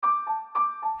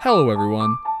Hello,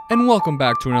 everyone, and welcome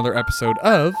back to another episode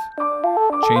of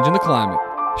Changing the Climate,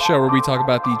 a show where we talk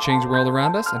about the changing world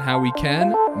around us and how we can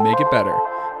make it better.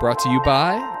 Brought to you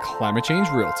by Climate Change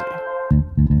Realty.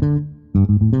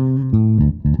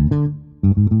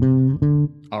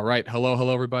 All right,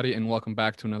 hello, everybody, and welcome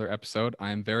back to another episode.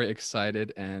 I am very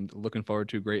excited and looking forward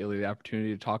to greatly the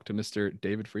opportunity to talk to Mr.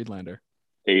 David Friedlander.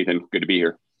 Hey, Ethan, good to be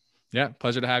here. Yeah,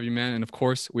 pleasure to have you, man. And of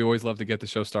course, we always love to get the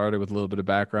show started with a little bit of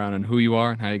background on who you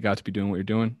are and how you got to be doing what you're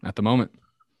doing at the moment.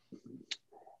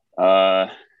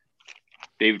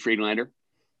 David Friedlander.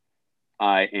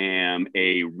 I am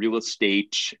a real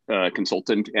estate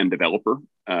consultant and developer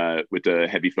with a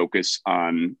heavy focus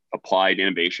on applied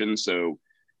innovation. So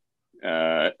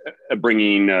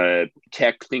bringing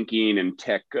tech thinking and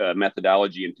tech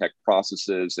methodology and tech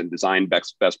processes and design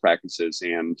best practices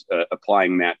and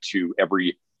applying that to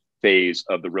every phase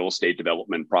of the real estate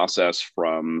development process,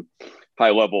 from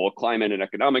high level climate and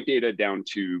economic data down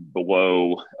to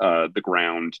below the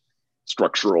ground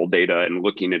structural data, and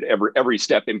looking at every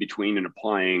step in between and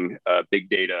applying big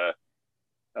data,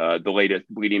 the latest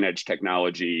bleeding edge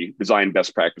technology, design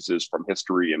best practices from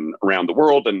history and around the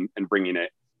world, and bringing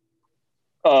it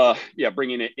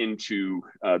into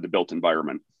the built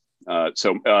environment.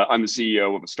 So I'm the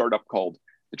CEO of a startup called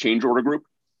the Change Order Group.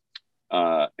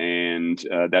 And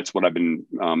that's what I've been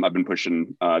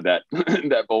pushing that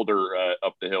boulder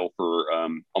up the hill for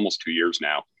almost 2 years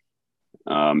now.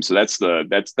 So that's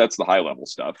the high level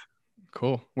stuff.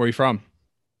 Cool. Where are you from?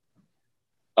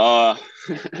 I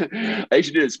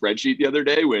actually did a spreadsheet the other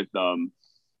day with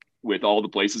all the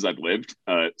places I've lived.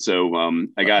 So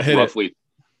I got roughly.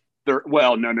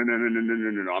 Well, no.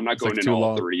 I'm not going in all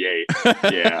long. 38.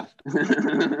 Yeah.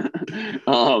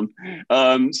 So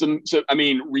I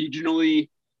mean, regionally,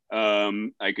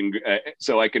 I can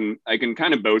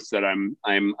kind of boast that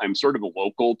I'm sort of a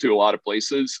local to a lot of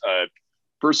places.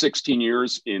 First 16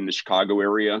 years in the Chicago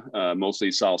area,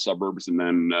 mostly south suburbs, and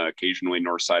then occasionally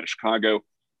north side of Chicago.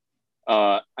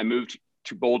 I moved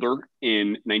to Boulder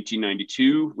in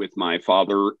 1992 with my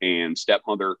father and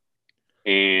stepmother,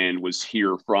 and was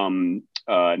here from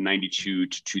 92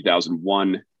 to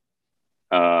 2001.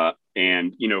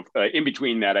 And, in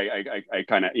between that, I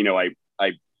kind of,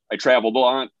 I traveled a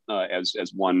lot as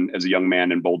a young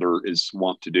man in Boulder is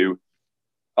wont to do.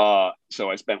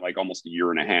 So I spent like almost a year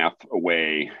and a half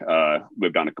away,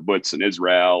 lived on a kibbutz in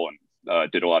Israel,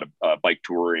 and did a lot of bike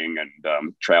touring,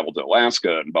 and traveled to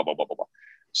Alaska and blah, blah, blah, blah, blah.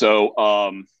 So,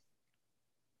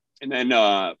 and then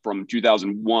from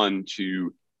 2001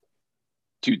 to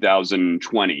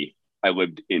 2020, I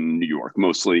lived in New York,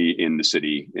 mostly in the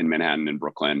city, in Manhattan and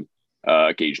Brooklyn,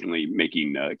 occasionally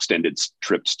making extended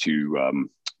trips to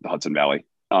the Hudson Valley.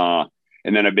 And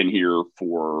then I've been here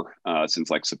for since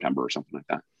like September or something like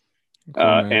that. Cool,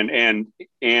 and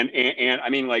I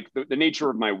mean, like the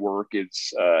nature of my work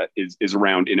is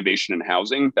around innovation and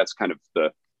housing. That's kind of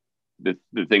the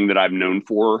thing that I've known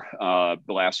for. The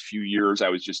last few years, I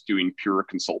was just doing pure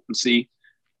consultancy.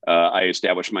 I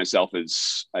established myself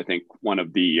as, I think, one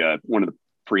of the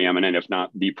preeminent, if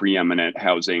not the preeminent,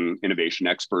 housing innovation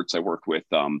experts. I worked with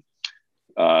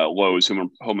Lowe's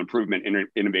Home Improvement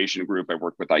Innovation Group. I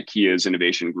worked with IKEA's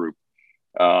innovation group,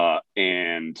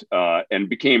 and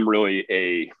became really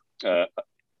a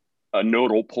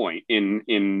nodal point in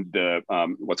the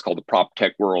what's called the prop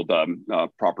tech world,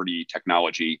 property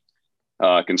technology.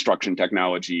 Construction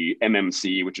technology,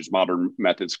 MMC, which is modern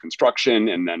methods construction,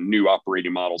 and then new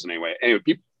operating models. And anyway,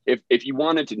 people, if you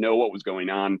wanted to know what was going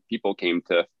on, people came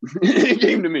to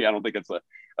me. I don't think it's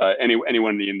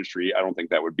anyone in the industry. I don't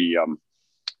think that would be an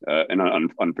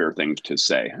unfair thing to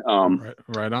say.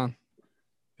 Right on.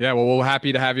 Yeah, well, we're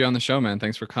happy to have you on the show, man.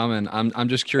 Thanks for coming. I'm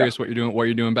just curious what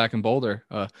you're doing back in Boulder.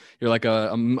 You're like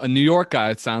a New York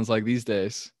guy, it sounds like, these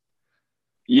days.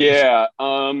 Yeah.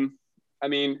 I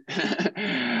mean,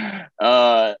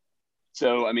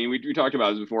 so I mean, we talked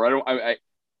about this before.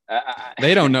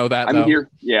 They don't know that. I'm though.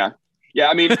 Here. Yeah.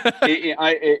 I mean, the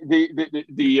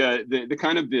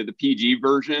kind of the PG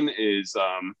version is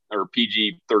or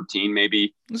PG-13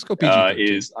 maybe. Let's go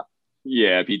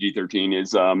PG-13. PG-13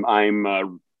 is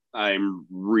I'm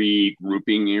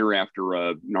regrouping here after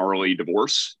a gnarly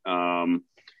divorce, and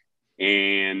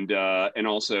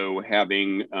also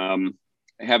having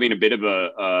a bit of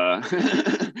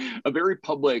a very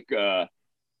public,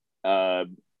 I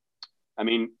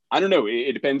mean, I don't know.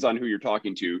 It depends on who you're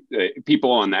talking to.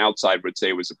 People on the outside would say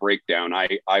it was a breakdown.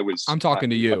 I'm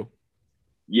talking to you.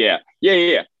 Yeah.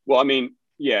 Well, I mean,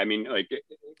 like,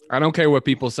 I don't care what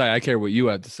people say. I care what you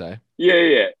had to say.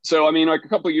 Yeah. So, I mean, like a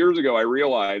couple of years ago, I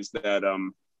realized that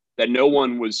that no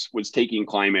one was taking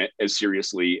climate as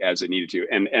seriously as it needed to,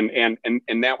 and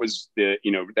that was the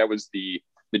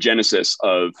genesis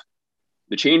of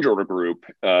the Change Order Group,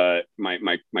 my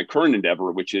current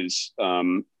endeavor, which is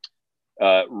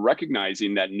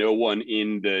recognizing that no one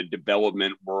in the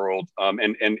development world,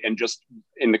 and just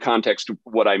in the context of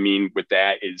what I mean with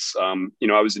that is,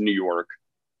 I was in New York.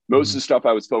 Most of the stuff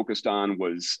I was focused on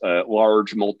was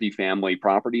large multifamily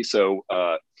property, so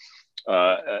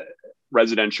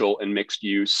residential and mixed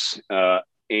use, but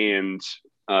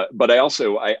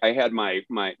I had my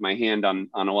hand on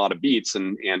a lot of beats,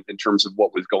 and in terms of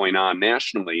what was going on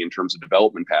nationally in terms of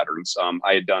development patterns.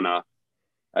 I had done a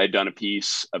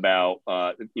piece about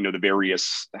the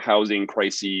various housing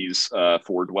crises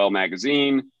for Dwell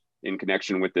magazine in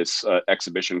connection with this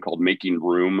exhibition called Making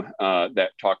Room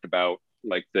that talked about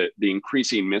like the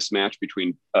increasing mismatch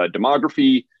between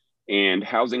demography and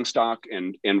housing stock,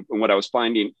 and what I was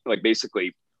finding, like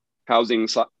basically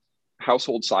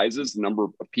household sizes, the number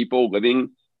of people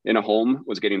living in a home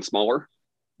was getting smaller,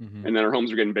 and then our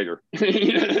homes are getting bigger.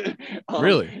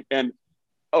 Really? And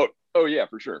oh yeah,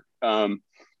 for sure.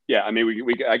 Yeah, I mean,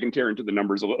 I can tear into the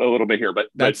numbers a little bit here, but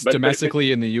that's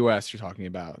domestically in the U.S. you're talking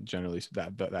about, generally,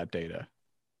 that data.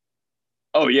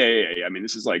 Oh yeah. I mean,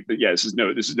 this is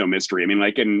no mystery. I mean,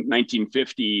 like in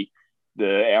 1950,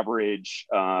 the average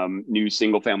new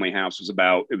single family house was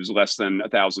less than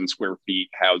 1,000 square feet,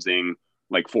 housing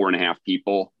like 4.5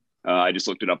 people. I just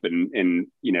looked it up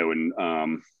in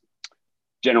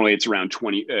generally it's around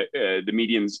 20. The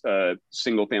median's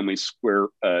single family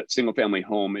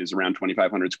home is around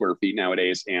 2,500 square feet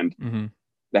nowadays, and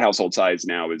the household size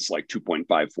now is like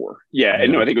 2.54. Yeah,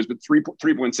 and no, I think it was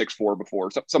 3.64 before,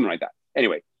 something like that.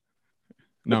 Anyway,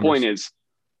 the point is,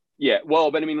 yeah.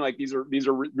 Well, but I mean, like these are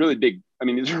really big. I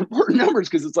mean, these are important numbers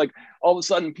because it's like all of a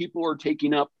sudden people are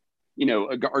taking up,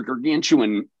 a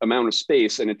gargantuan amount of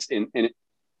space, and it's in.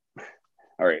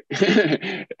 All right,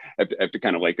 I have to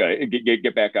kind of like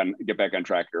get back on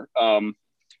track here.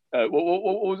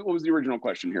 What was the original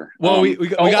question here? Well, we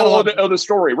got a lot of the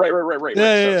story, right.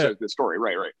 Yeah. So the story,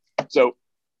 right. So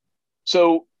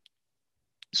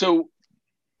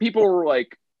people were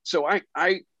like, so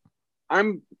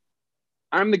I'm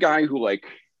the guy who like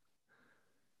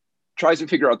tries to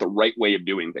figure out the right way of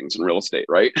doing things in real estate,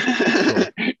 right? Sure.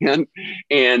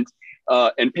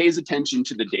 and pays attention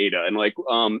to the data, and like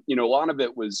a lot of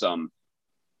it was and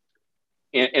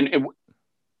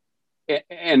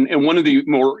one of the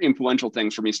more influential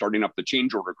things for me starting up the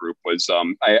Change Order Group was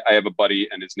I have a buddy,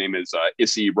 and his name is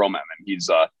Issy Romem, and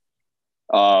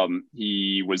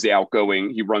he was the outgoing.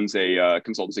 He runs a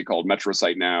consultancy called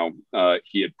MetroSite now.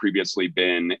 He had previously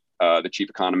been the chief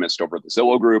economist over at the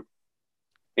Zillow Group,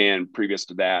 and previous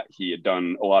to that, he had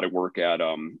done a lot of work at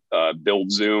Build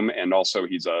Zoom, and also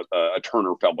he's a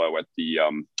Turner Fellow at the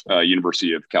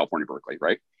University of California, Berkeley,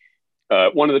 right?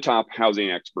 One of the top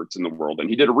housing experts in the world. And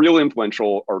he did a real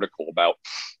influential article about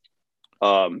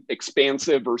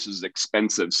expansive versus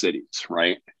expensive cities,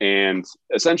 right? And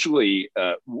essentially,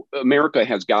 America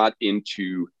has got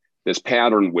into this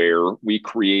pattern where we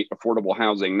create affordable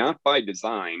housing, not by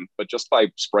design, but just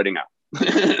by spreading out.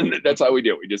 That's how we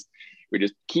do it. We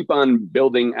just keep on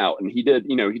building out. And he did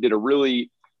a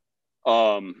really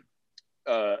thorough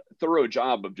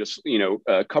job of just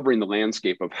covering the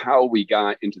landscape of how we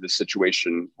got into the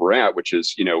situation we're at, which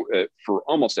is for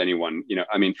almost anyone,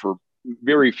 for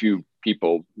very few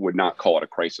people would not call it a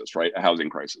crisis, right? A housing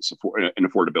crisis, an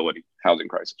affordability housing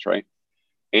crisis, right?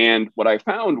 And what I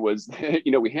found was that,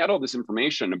 we had all this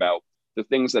information about the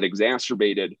things that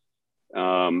exacerbated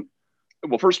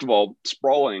well, first of all,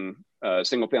 sprawling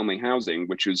single family housing,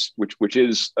 which is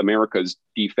America's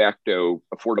de facto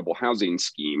affordable housing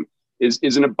scheme,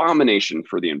 is an abomination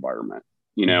for the environment.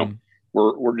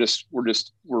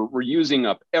 We're using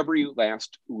up every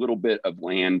last little bit of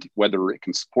land, whether it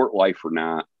can support life or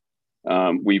not.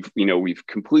 We've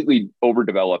completely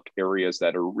overdeveloped areas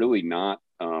that are really not,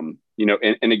 and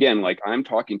again, like I'm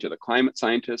talking to the climate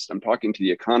scientists, I'm talking to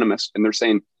the economists, and they're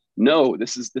saying, no,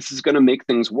 this is going to make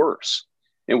things worse.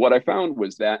 And what I found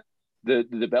was that the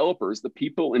developers, the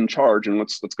people in charge, and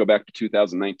let's go back to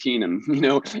 2019, and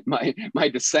my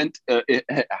descent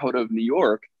out of New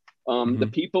York, the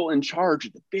people in charge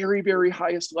at the very, very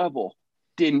highest level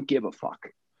didn't give a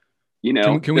fuck.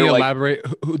 Can we elaborate?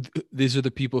 Who these are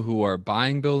the people who are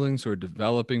buying buildings or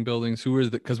developing buildings? Who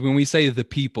is because when we say the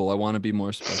people, I want to be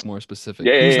more specific.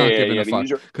 Who's not giving a fuck?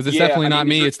 Because it's definitely not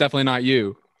me. It's definitely not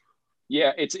you.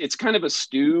 Yeah, it's kind of a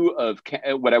stew of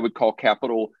what I would call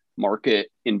capital market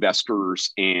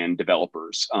investors and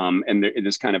developers, and it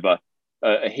is kind of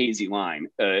a hazy line.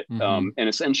 And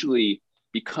essentially,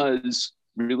 because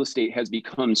real estate has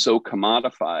become so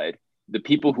commodified. The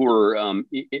people who are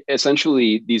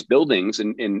essentially these buildings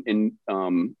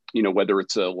whether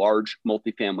it's a large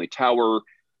multifamily tower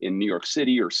in New York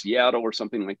City or Seattle or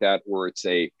something like that, or it's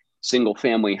a single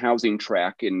family housing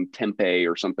tract in Tempe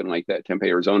or something like that, Tempe,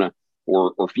 Arizona,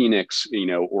 or Phoenix,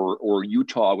 or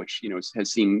Utah, which,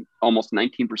 has seen almost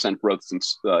 19% growth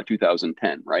since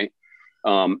 2010, right?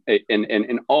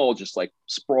 And all just like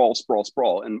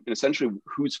sprawl, and essentially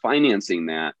who's financing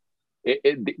that?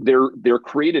 They're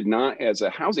created not as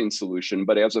a housing solution,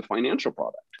 but as a financial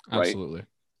product, right? Absolutely.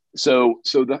 So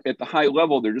at the high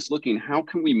level, they're just looking, how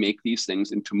can we make these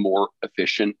things into more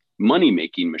efficient money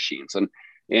making machines? And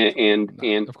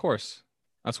of course,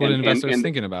 that's what investors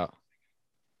thinking about.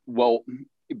 Well,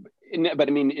 but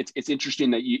I mean, it's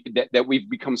interesting that we've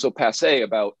become so passé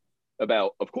about,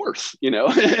 of course, and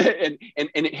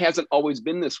it hasn't always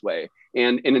been this way,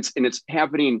 and it's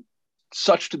happening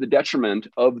such to the detriment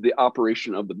of the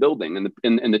operation of the building,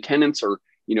 and the tenants are,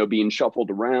 being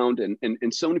shuffled around, and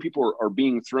so many people are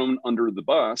being thrown under the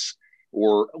bus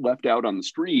or left out on the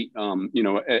street.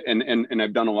 And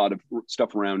I've done a lot of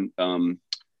stuff around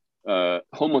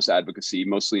homeless advocacy,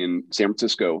 mostly in San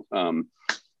Francisco,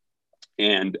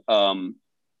 and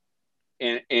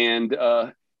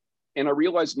I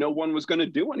realized no one was going to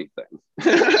do anything.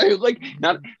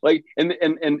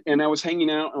 And I was hanging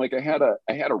out, like I had a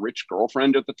rich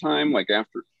girlfriend at the time, like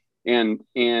after, and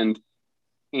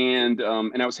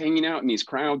I was hanging out in these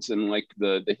crowds in like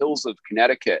the hills of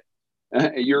Connecticut.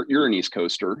 You're an East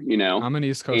Coaster, I'm an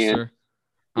East Coaster.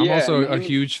 I'm also a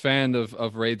huge fan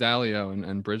of Ray Dalio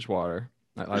and Bridgewater.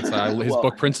 His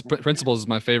book Principles is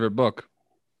my favorite book.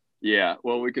 Yeah,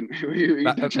 well, we can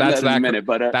touch on that's that in a minute,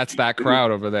 but that's that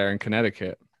crowd over there in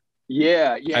Connecticut.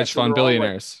 Yeah. Hedge fund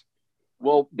billionaires.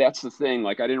 Well, that's the thing.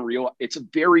 Like, I didn't realize it's a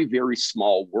very, very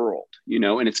small world,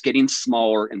 and it's getting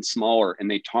smaller and smaller. And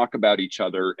they talk about each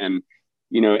other, and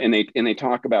and they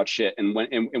talk about shit. And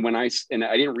when I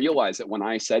didn't realize that when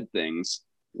I said things,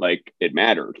 like, it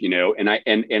mattered, And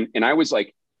I was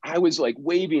like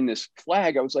waving this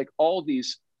flag. I was like, all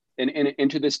these. And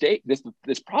to this day,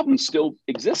 this problem's still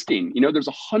existing. There's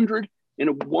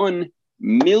 101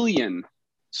 million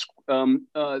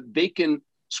vacant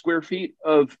square feet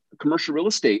of commercial real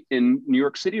estate in New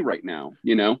York City right now.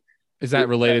 Is that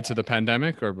related to the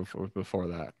pandemic or before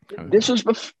that? This was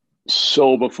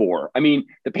before. I mean,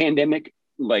 the pandemic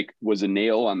was a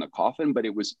nail on the coffin, but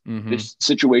it was this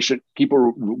situation. People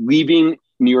were leaving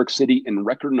New York City in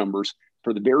record numbers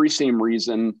for the very same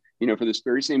reason, for this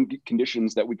very same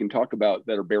conditions that we can talk about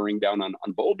that are bearing down on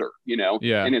Boulder,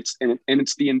 Yeah. And it's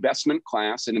the investment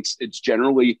class, and it's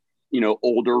generally,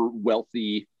 older,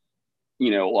 wealthy,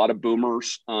 a lot of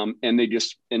boomers, and they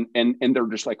just, and they're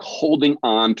just like holding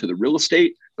on to the real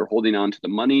estate. They're holding on to the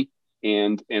money,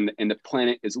 and the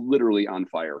planet is literally on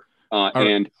fire.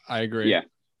 And I agree. Yeah.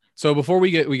 So before we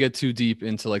get too deep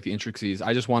into like the intricacies,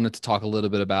 I just wanted to talk a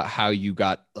little bit about how you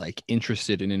got like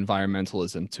interested in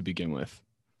environmentalism to begin with.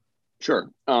 Sure.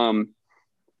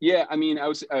 Yeah, I mean,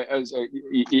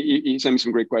 you sent me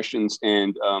some great questions,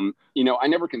 and I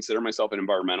never consider myself an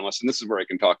environmentalist, and this is where I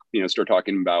can start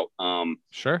talking about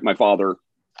Sure. My father.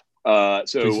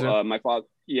 My father.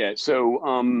 Yeah. So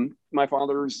my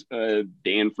father's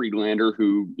Dan Friedlander,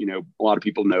 who a lot of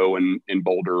people know in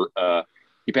Boulder.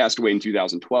 He passed away in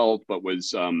 2012, but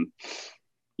was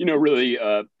really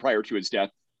prior to his death,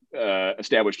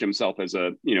 established himself as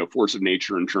a force of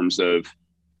nature in terms of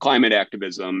climate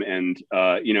activism, and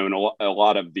and a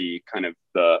lot of the kind of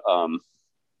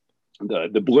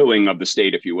the bluing of the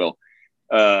state, if you will.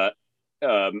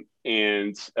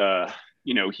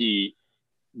 He,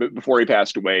 before he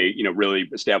passed away, really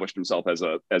established himself as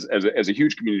a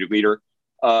huge community leader.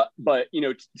 But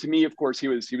to me, of course, he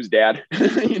was dad.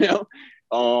 He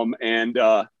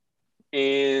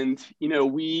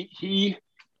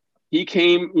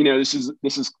came. This is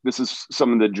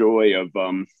some of the joy of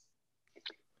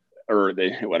I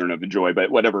don't know the joy,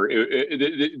 but whatever.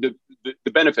 The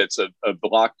benefits of the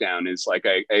lockdown is like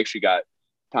I actually got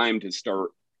time to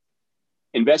start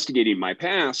investigating my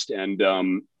past and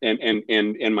my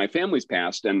family's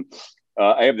past, and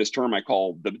I have this term I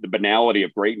call the banality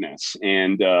of greatness,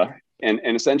 and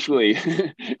essentially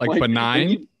like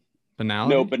benign.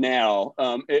 Banality? No, banal.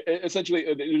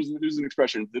 Essentially, there's an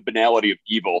expression, the banality of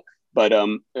evil. But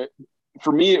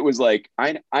for me, it was like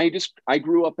I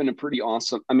grew up in a pretty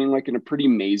awesome. I mean, like in a pretty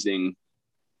amazing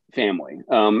family.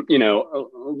 A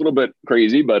little bit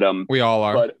crazy, but we all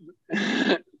are. But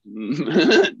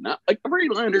not like the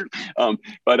Friedlanders.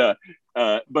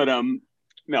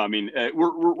 No, I mean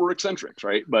we're eccentrics,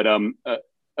 right? But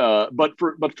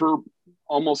for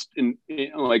almost in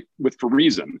like with for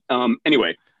reason.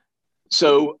 Anyway,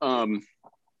 so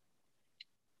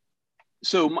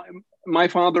my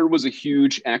father was a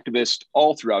huge activist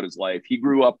all throughout his life. He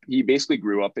basically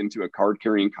grew up into a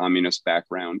card-carrying communist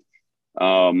background.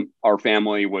 Our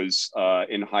family was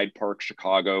in Hyde Park,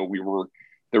 Chicago.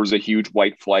 There was a huge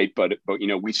white flight, but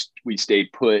we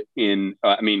stayed put in.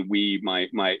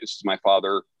 This is my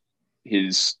father,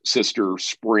 his sister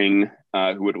Spring,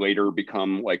 who would later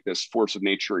become like this force of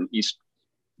nature in East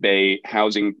Bay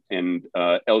housing and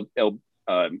LGBTQ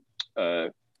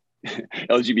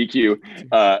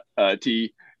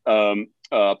T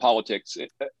politics.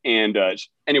 And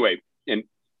anyway, and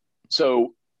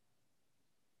so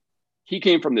he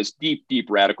came from this deep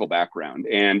radical background,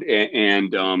 and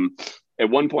at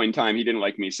one point in time, he didn't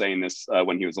like me saying this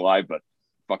when he was alive, but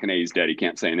fucking A, he's dead. He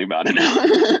can't say anything about it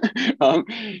now.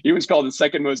 He was called the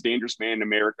second most dangerous man in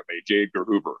America by J. Edgar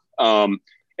Hoover.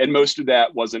 And most of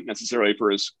that wasn't necessarily for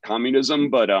his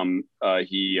communism, but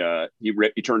he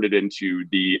turned it into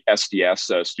the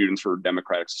SDS, Students for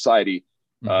Democratic Society.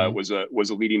 Was a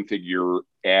leading figure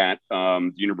at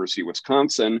the University of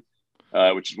Wisconsin,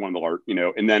 which is one of the large,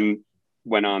 and then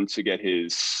went on to get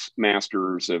his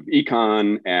master's of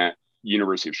econ at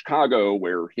University of Chicago,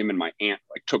 where him and my aunt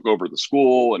like took over the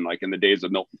school, and like in the days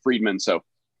of Milton Friedman. So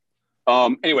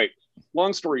anyway,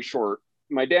 long story short,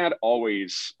 my dad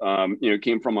always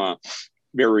came from a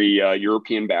very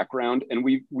European background, and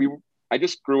I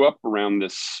just grew up around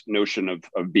this notion of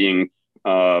being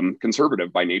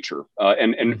conservative by nature,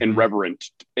 and reverent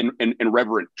and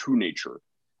reverent to nature.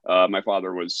 My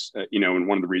father was, and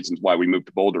one of the reasons why we moved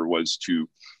to Boulder was to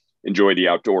enjoy the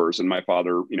outdoors. And my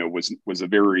father, was a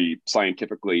very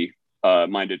scientifically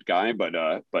minded guy, but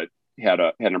had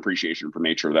an appreciation for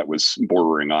nature that was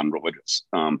bordering on religious.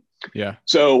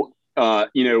 So, my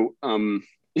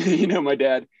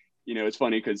dad, it's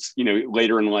funny because,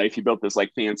 later in life, he built this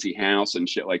like fancy house and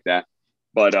shit like that.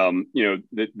 But,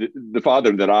 the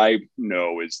father that I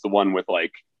know is the one with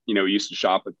like, he used to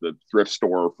shop at the thrift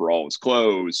store for all his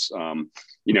clothes.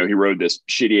 He rode this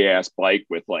shitty ass bike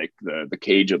with like the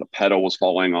cage of the pedal was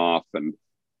falling off. And,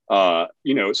 so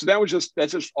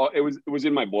it was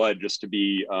in my blood just to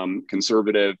be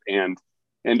conservative and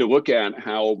to look at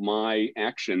how my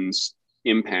actions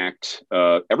impact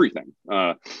everything.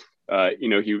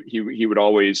 He would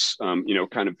always,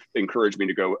 kind of encourage me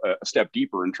to go a step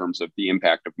deeper in terms of the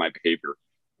impact of my behavior.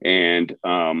 And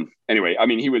anyway, I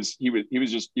mean, he was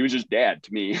just dad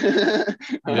to me.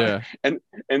 Yeah. And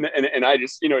I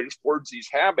just, just forged these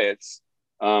habits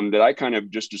that I kind of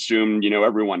just assumed,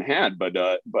 everyone had, but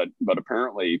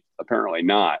apparently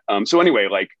not. So anyway,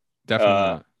 like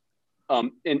Definitely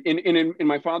not. In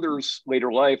my father's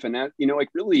later life, and that, like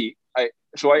really, I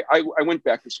went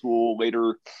back to school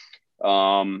later.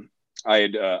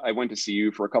 I went to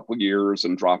CU for a couple of years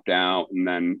and dropped out. And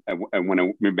then when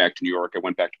I moved back to New York, I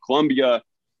went back to Columbia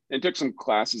and took some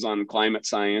classes on climate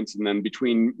science. And then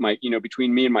between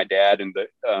me and my dad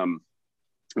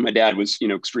my dad was,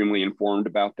 extremely informed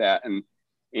about that. And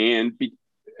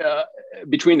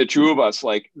between the two of us,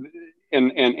 like,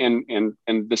 and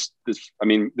this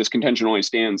contention only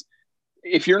stands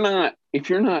if you're not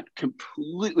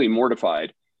completely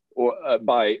mortified or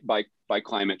by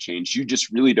climate change, you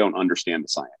just really don't understand the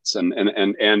science. And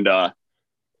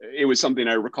it was something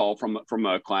I recall from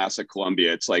a class at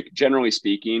Columbia. It's like, generally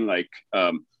speaking, like,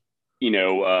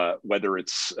 whether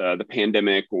it's the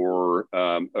pandemic or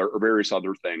various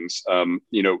other things,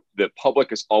 the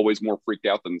public is always more freaked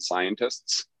out than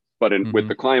scientists. But with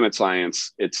the climate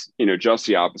science, it's, just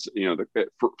the opposite.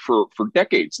 For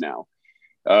decades now,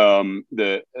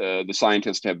 the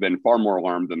scientists have been far more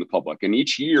alarmed than the public. And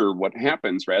each year, what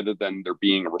happens, rather than there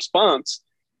being a response,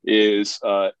 is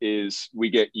we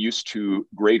get used to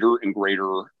greater and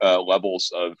greater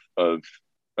levels of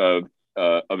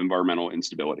environmental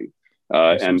instability.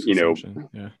 And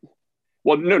yeah.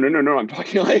 Well, no. I'm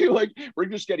talking like we're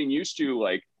just getting used to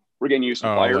fires. We're getting used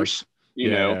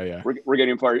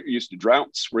to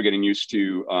droughts. We're getting used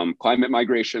to climate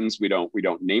migrations. We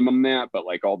don't name them that, but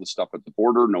like all the stuff at the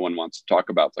border, no one wants to talk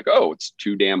about. It's like, oh, it's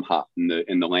too damn hot, and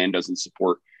the land doesn't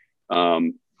support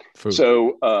food.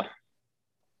 So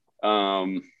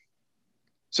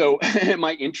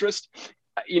my interest,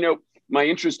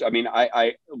 I mean,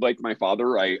 I like my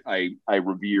father, I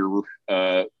revere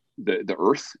the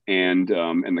earth and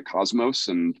the cosmos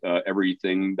and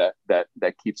everything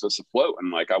that keeps us afloat.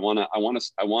 And like, I want to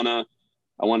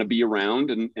be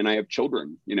around, and I have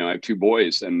children, I have two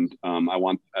boys, and I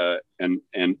want, and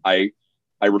I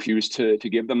refuse to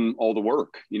give them all the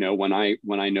work, when I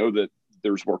know that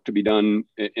there's work to be done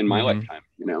in my Mm-hmm. lifetime,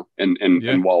 you know,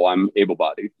 and while I'm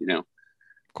able-bodied, you know.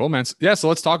 Cool, man. Yeah. So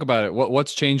let's talk about it.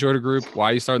 What's Change Order Group?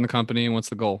 Why are you starting the company, and what's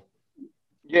the goal?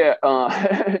 Yeah.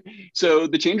 So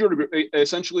the change order group,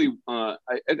 essentially, I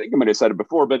think I might have said it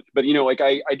before, but you know, like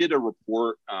I did a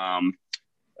report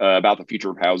about the future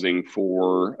of housing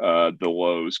for the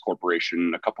Lowe's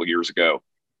Corporation a couple of years ago,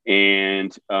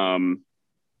 and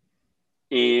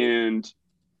and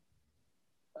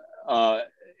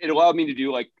it allowed me to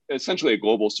do like essentially a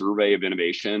global survey of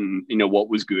innovation, you know, what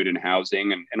was good in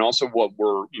housing, and also what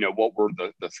were, you know, what were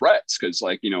the threats, because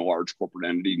like, you know, large corporate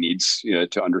entity needs, you know,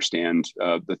 to understand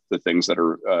the things that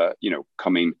are you know,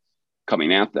 coming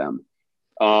at them.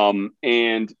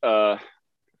 And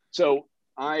so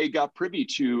I got privy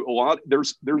to a lot.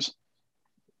 There's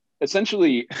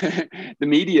essentially the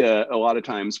media a lot of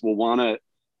times will want to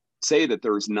say that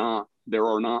there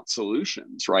are not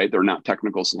solutions, right? There are not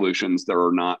technical solutions. There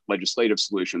are not legislative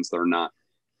solutions. There are not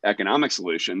economic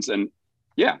solutions. And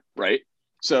yeah, right.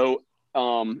 So,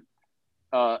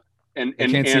 They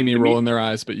can't see me rolling their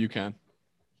eyes, but you can.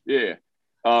 Yeah.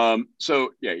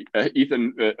 So yeah,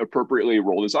 Ethan appropriately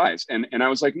rolled his eyes, and I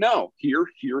was like, no, here,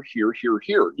 you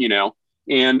know.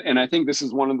 And I think this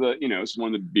is one of the, you know, it's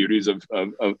one of the beauties of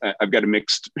I've got a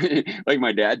mixed, like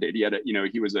my dad did. He had a, you know,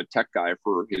 he was a tech guy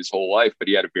for his whole life, but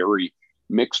he had a very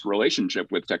mixed relationship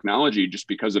with technology just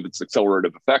because of its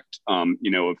accelerative effect,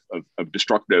 you know, of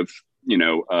destructive, you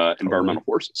know, environmental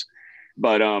forces.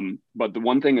 But the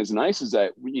one thing that's nice is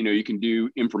that, you know, you can do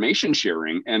information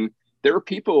sharing, and there are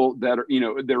people that are, you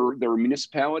know, there are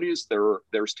municipalities,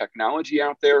 there's technology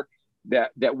out there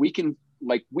that we can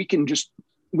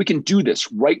do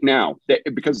this right now,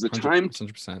 because the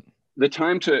 100%.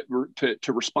 time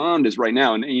to respond is right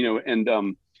now. And you know,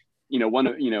 and you know, one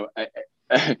of, you know,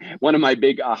 one of my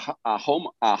big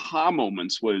aha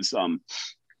moments was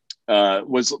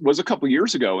a couple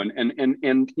years ago,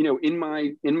 and you know, in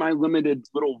my limited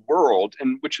little world,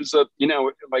 and which is a, you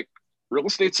know, like real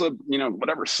estate's a, you know,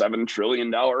 whatever, $7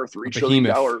 trillion, $3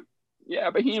 trillion, yeah,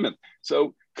 behemoth.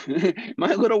 So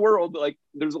my little world, like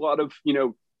there's a lot of, you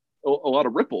know, a lot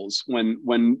of ripples when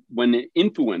an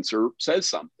influencer says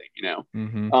something, you know.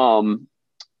 Mm-hmm.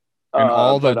 And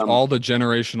all the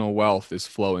generational wealth is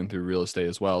flowing through real estate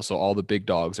as well. So all the big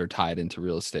dogs are tied into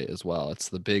real estate as well. It's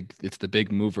the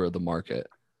big mover of the market.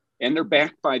 And they're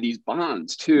backed by these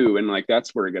bonds too. And like,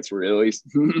 that's where it gets really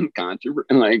controversial.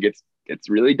 And like, it's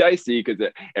really dicey because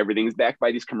everything's backed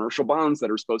by these commercial bonds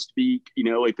that are supposed to be, you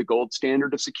know, like the gold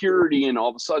standard of security. And all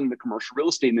of a sudden the commercial real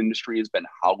estate industry has been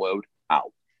hollowed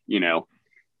out, you know?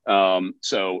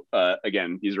 So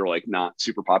again, these are like not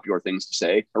super popular things to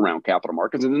say around capital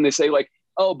markets. And then they say like,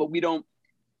 oh, but we don't,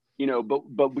 you know,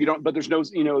 but there's no,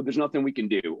 you know, there's nothing we can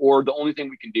do. Or the only thing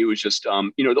we can do is just,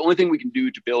 you know, the only thing we can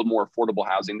do to build more affordable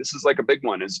housing. This is like a big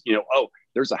one is, you know, oh,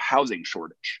 there's a housing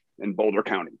shortage in Boulder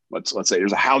County. Let's say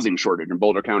there's a housing shortage in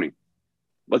Boulder County.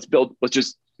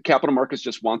 Capital markets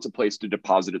just wants a place to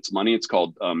deposit its money. It's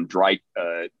called dry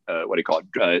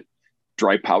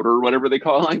powder or whatever they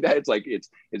call it like that. It's like, it's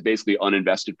basically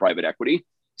uninvested private equity.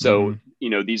 So,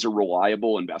 you know, these are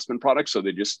reliable investment products. So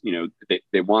they just, you know,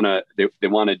 they want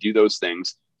to do those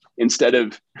things instead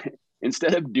of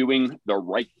doing the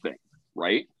right thing.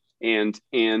 Right. And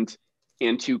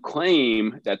to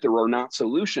claim that there are not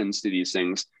solutions to these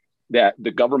things that the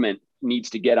government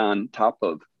needs to get on top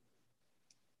of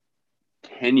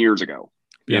 10 years ago,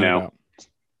 you know,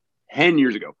 10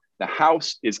 years ago, the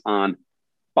house is on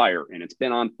fire, and it's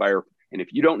been on fire. And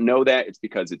if you don't know that, it's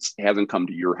because it hasn't come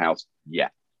to your house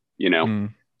yet, you know?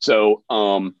 So,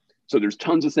 so there's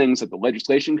tons of things that the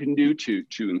legislation can do to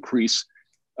increase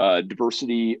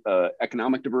diversity,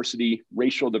 economic diversity,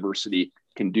 racial diversity,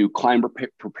 can do climate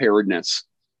preparedness.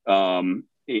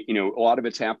 You know, a lot of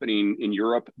it's happening in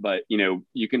Europe, but you know,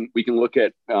 we can look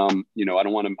at, you know, I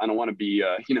don't want to be,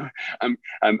 you know, I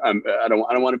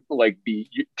don't want to like be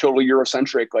totally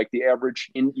Eurocentric. Like the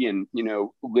average Indian, you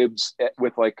know, lives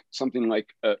with like something like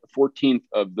 14th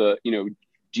of the, you know,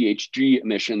 GHG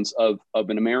emissions of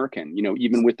an American. You know,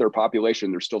 even with their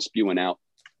population, they're still spewing out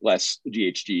less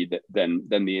GHG than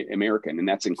the American, and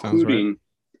that's including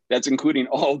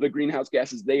all the greenhouse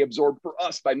gases they absorb for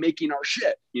us by making our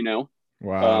shit. You know.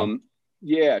 Wow.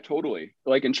 Yeah, totally.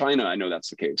 Like in China, I know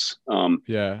that's the case.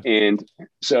 Yeah. And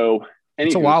so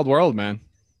it's a wild world, man.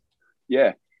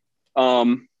 Yeah.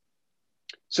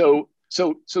 So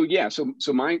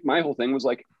my whole thing was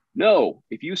like, no,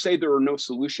 if you say there are no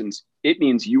solutions, it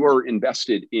means you are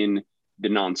invested in the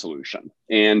non-solution.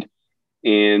 And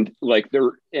when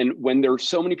there are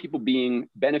so many people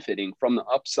benefiting from the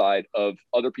upside of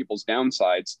other people's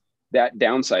downsides, that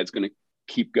downside is going to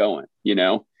keep going, you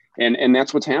know? And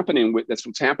that's what's happening that's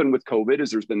what's happened with COVID is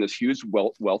there's been this huge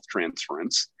wealth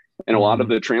transference, and a lot of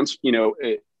the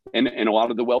and a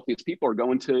lot of the wealthiest people are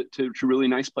going to really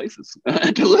nice places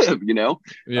to live, you know,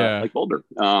 like Boulder.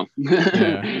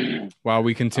 While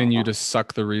we continue to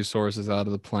suck the resources out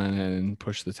of the planet and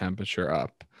push the temperature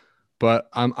up. But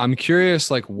I'm curious,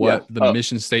 like, what the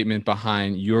mission statement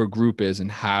behind your group is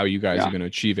and how you guys are going to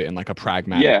achieve it in like a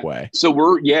pragmatic way. So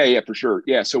we're for sure.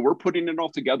 Yeah. So we're putting it all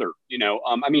together, you know.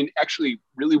 I mean, actually,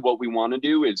 really what we want to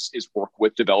do is work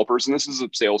with developers, and this is a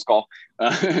sales call.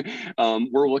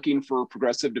 We're looking for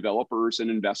progressive developers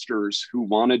and investors who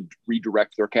want to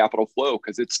redirect their capital flow,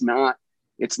 because it's not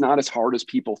as hard as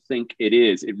people think it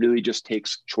is. It really just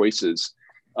takes choices,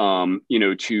 you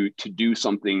know, to do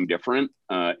something different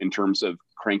in terms of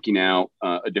cranking out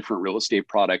a different real estate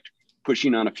product,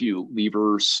 pushing on a few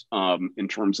levers in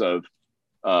terms of,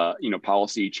 you know,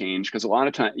 policy change. Because a lot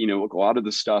of time, you know, a lot of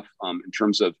the stuff in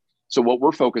terms of, so what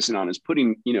we're focusing on is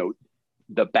putting, you know,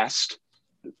 the best,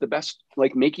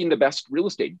 like making the best real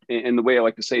estate. And the way I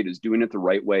like to say it is doing it the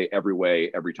right way,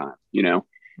 every time, you know.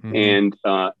 And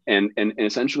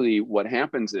essentially what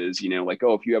happens is, you know, like,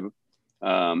 oh,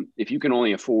 if you can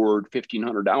only afford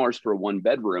 $1,500 for a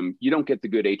 1-bedroom, you don't get the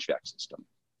good HVAC system.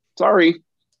 Sorry,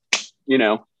 you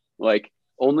know, like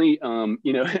only,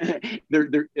 you know,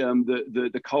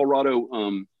 the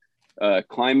Colorado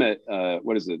climate,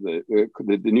 what is it?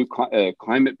 The new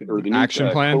climate or the new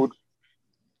action plan. Code.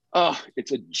 Oh,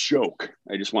 it's a joke.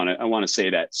 I want to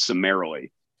say that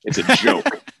summarily. It's a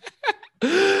joke.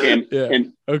 And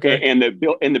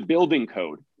the building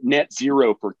code, net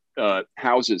zero for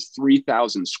houses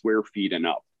 3,000 square feet and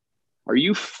up. Are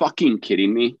you fucking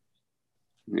kidding me?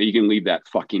 You can leave that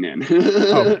fucking in.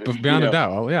 Oh, beyond a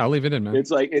doubt. I'll leave it in, man.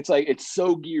 It's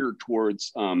so geared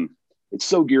towards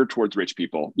rich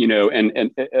people, you know.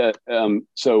 And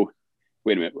so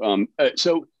wait a minute.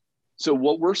 So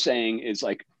what we're saying is,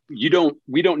 like, we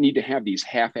don't need to have these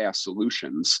half-ass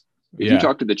solutions. If you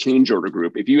talk to the change order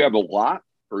group, if you have a lot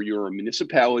or you're a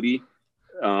municipality,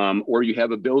 or you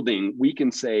have a building, we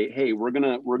can say, hey, we're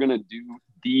gonna do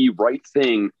the right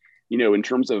thing, you know, in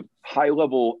terms of high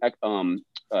level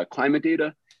climate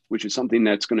data, which is something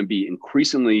that's going to be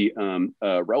increasingly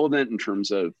relevant in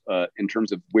terms of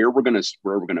where we're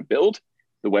gonna build.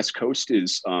 The West Coast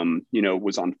is, you know,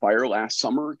 was on fire last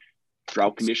summer.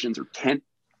 Drought conditions are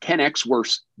 10x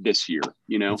worse this year.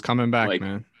 You know, it's coming back, like,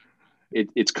 man.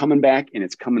 It's coming back, and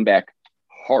it's coming back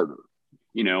harder.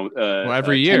 You know, well,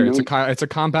 every year it's a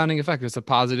compounding effect. It's a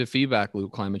positive feedback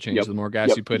loop. Climate change. The more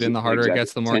gas you put in, the harder it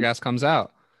gets. The more gas comes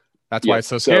out. That's why it's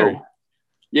so scary.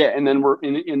 Yeah, and then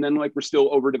we're still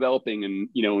overdeveloping, and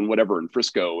you know, and whatever, in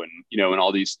Frisco, and you know, and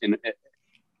all these, and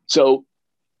so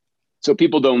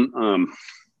people don't.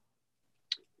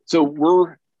 So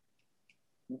we're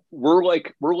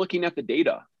looking at the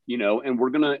data, you know, and we're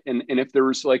gonna, and if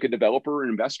there's like a developer or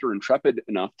investor intrepid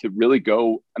enough to really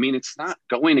go, I mean, it's not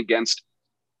going against.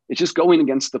 It's just going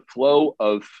against the flow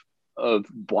of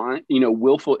blind, you know,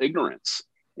 willful ignorance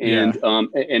and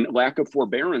lack of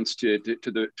forbearance to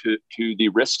the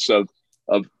risks of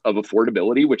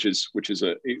affordability, which is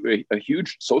a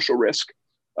huge social risk,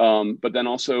 but then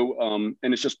also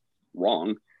and it's just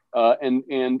wrong,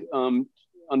 and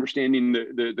understanding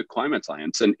the climate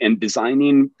science and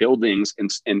designing buildings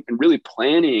and really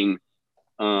planning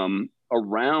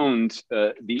around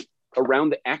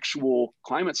the actual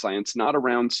climate science, not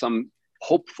around some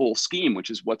hopeful scheme, which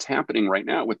is what's happening right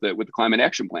now with the climate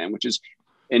action plan, which is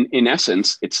in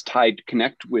essence, it's tied to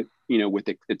connect with, you know, with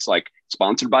it's like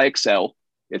sponsored by Excel.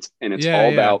 It's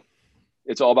all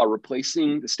about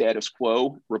replacing the status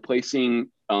quo, replacing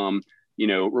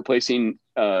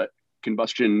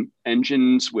combustion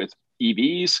engines with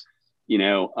EVs, you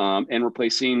know, and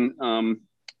replacing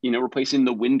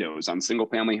the windows on single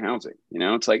family housing. You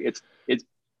know, it's like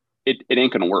it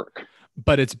ain't gonna work.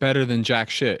 But it's better than jack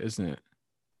shit, isn't it?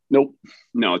 Nope.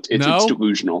 No, it's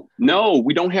delusional. No,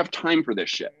 we don't have time for this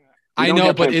shit. I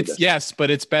know, but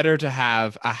but it's better to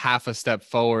have a half a step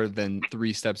forward than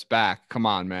 3 steps back. Come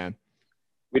on, man.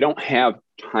 We don't have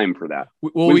time for that.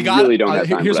 Well, we really don't have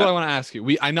time. Here's what I want to ask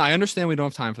you. I understand we don't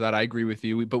have time for that. I agree with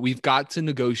you, but we've got to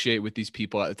negotiate with these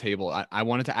people at the table. I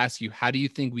wanted to ask you, how do you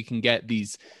think we can get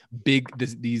these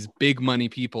big money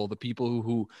people, the people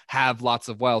who have lots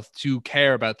of wealth, to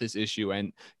care about this issue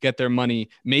and get their money?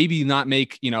 Maybe not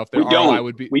make, you know, if their ROI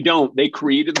would be. We don't. They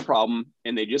created the problem,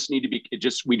 and they just need to be.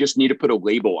 We just need to put a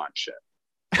label on shit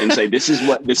and say this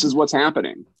is what's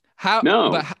happening.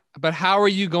 But how are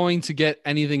you going to get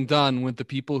anything done when the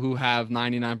people who have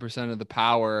 99% of the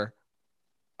power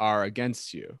are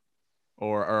against you?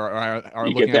 are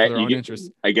You looking get out for that? their own interests?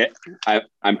 I'm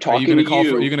Are you talking going to to call for?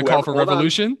 Are you. you going to call Whoever, for hold on.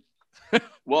 revolution?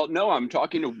 Well, no, I'm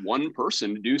talking to one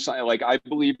person to do something. Like, I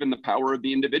believe in the power of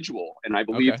the individual, and I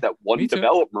believe Okay, that me one too.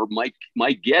 developer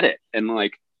might get it, and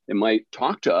like it might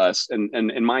talk to us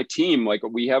and my team. Like,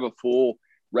 we have a full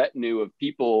retinue of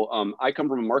people. I come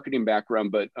from a marketing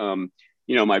background, but my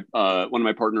one of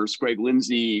my partners, Greg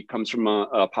Lindsay, comes from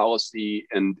a policy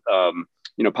and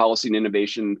policy and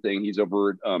innovation thing. He's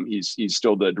over. He's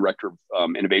still the director of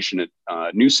innovation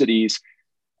at New Cities.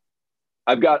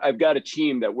 I've got a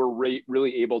team that we're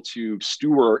really able to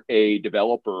steward a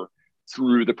developer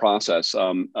through the process.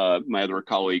 My other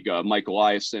colleague, Mike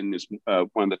Eliason, is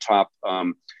one of the top,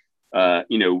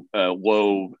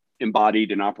 low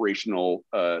embodied and operational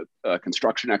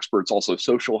construction experts, also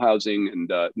social housing,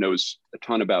 and knows a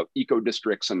ton about eco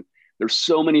districts. And there's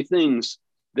so many things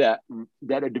that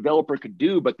a developer could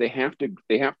do, but they have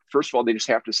first of all, they just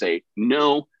have to say,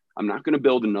 no, I'm not going to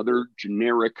build another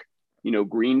generic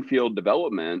greenfield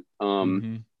development.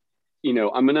 Mm-hmm.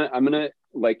 I'm gonna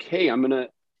like, hey, I'm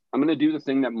gonna do the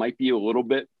thing that might be a little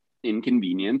bit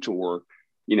inconvenient, or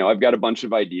I've got a bunch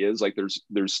of ideas. Like, there's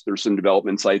some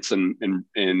development sites in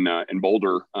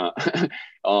Boulder,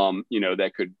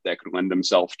 that could lend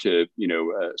themselves to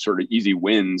sort of easy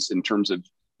wins in terms of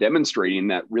demonstrating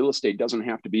that real estate doesn't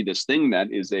have to be this thing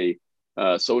that is a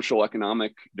social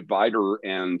economic divider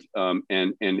and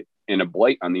a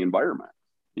blight on the environment.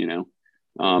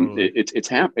 Totally. It's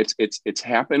happened, it's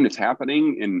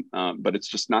happening, and but it's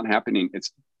just not happening.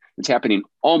 It's happening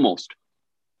almost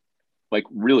like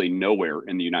really nowhere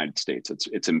in the United States.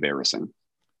 It's embarrassing.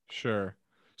 Sure.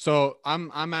 So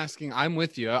I'm asking, I'm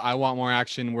with you. I want more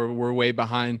action. We're way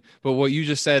behind. But what you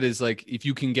just said is, like, if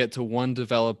you can get to one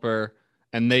developer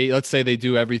and let's say they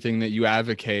do everything that you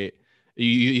advocate,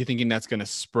 you thinking that's going to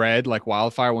spread like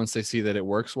wildfire once they see that it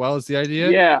works well, is the idea?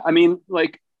 Yeah, I mean,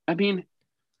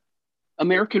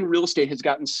 American real estate has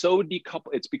gotten so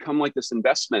decoupled. It's become like this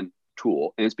investment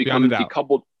tool, and it's Beyond a become doubt.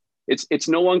 decoupled. It's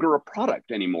no longer a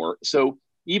product anymore. So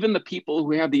even the people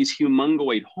who have these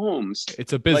humongoid homes,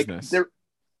 It's a like, business.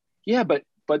 yeah, but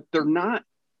they're not.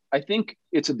 I think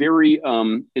it's a very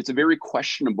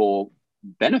questionable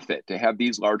benefit to have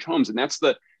these large homes, and that's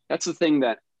the thing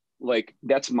that, like,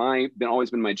 that's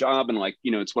always been my job, and, like,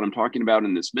 it's what I'm talking about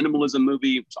in this minimalism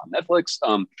movie. It's on Netflix.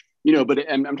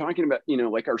 But I'm talking about,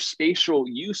 like, our spatial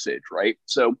usage, right?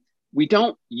 So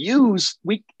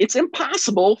it's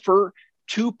impossible for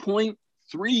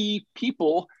 2.3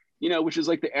 people, which is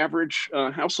like the average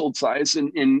household size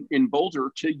in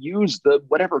Boulder, to use the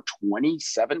whatever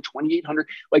 2,800,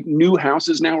 like, new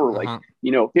houses now are like,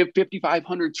 Uh-huh.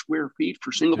 5,500 square feet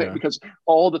for single family, Yeah. because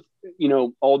all the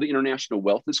international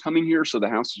wealth is coming here, so the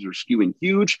houses are skewing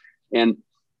huge, and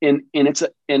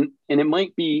it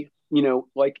might be,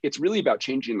 like, it's really about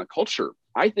changing the culture.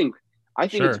 I think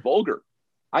it's Sure. vulgar.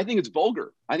 I think it's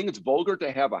vulgar. I think it's vulgar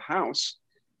to have a house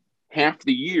half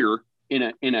the year in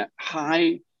a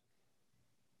high,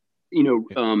 in a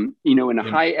Yeah.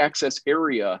 high access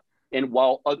area, and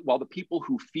while the people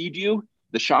who feed you,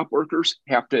 the shop workers,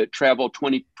 have to travel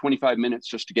 25 minutes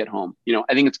just to get home.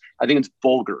 I think it's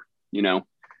vulgar. I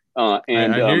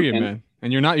hear you, man.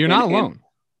 And you're not and alone.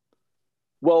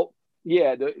 well,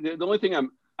 yeah. The only thing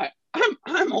I'm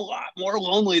a lot more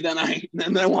lonely than I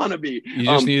want to be. You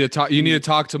just need to talk. You need to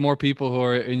talk to more people who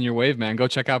are in your wave, man. Go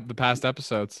check out the past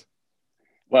episodes.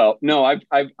 Well, no, I've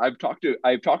talked to,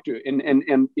 and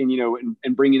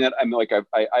bringing that, I'm like,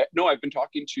 I've been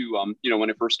talking to, when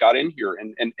I first got in here,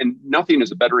 and nothing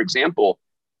is a better example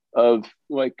of,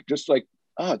 like, just like,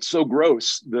 oh, it's so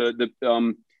gross.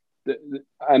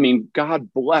 I mean,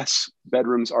 God bless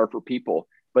bedrooms are for people,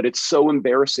 but it's so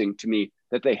embarrassing to me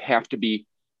that they have to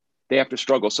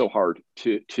struggle so hard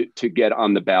to get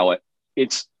on the ballot.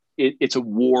 It's a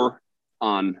war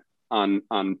on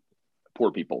poor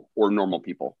people or normal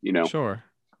people. Sure.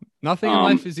 Nothing in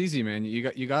life Um, is easy, man.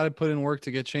 You got to put in work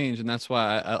to get change, and that's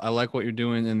why I like what you're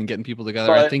doing and getting people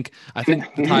together. I but think I think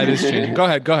the tide is changing. Go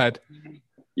ahead. Go ahead.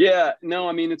 yeah, no,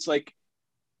 I mean, it's like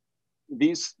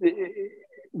these.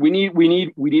 We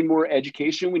need more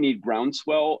education. We need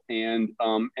groundswell, and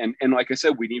like I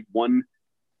said, we need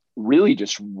really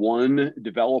just one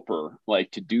developer, like,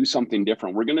 to do something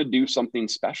different. We're going to do something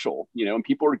special, and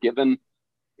people are given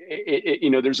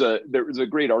there was a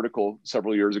great article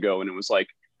several years ago, and it was like,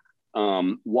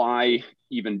 why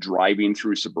even driving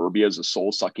through suburbia is a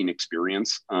soul sucking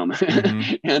experience.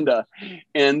 Mm-hmm.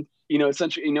 And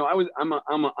essentially, I'm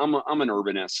an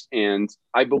urbanist, and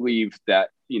I believe that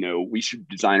we should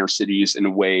design our cities in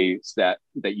a way that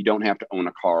you don't have to own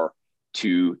a car.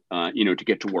 to to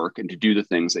get to work and to do the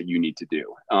things that you need to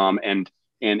do. And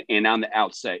on the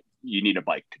outset, you need a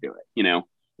bike to do it.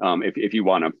 If you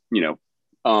want to,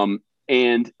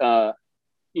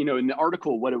 in the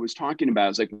article, what it was talking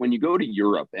about is like when you go to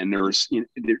Europe and there's,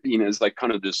 it's like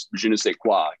kind of this je ne sais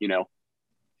quoi,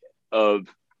 of,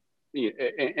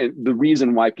 and the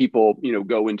reason why people,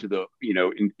 go into the,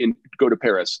 go to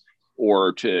Paris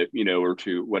or to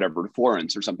whatever, to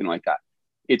Florence or something like that.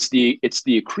 It's the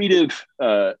accretive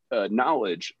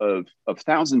knowledge of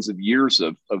thousands of years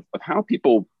of how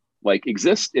people like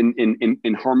exist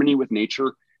in harmony with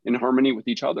nature, in harmony with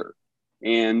each other.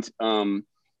 And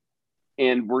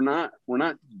we're not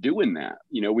doing that.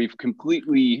 We've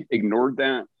completely ignored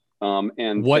that.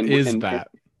 And what is that?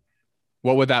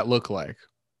 What would that look like?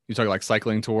 You talking like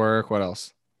cycling to work? What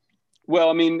else? Well,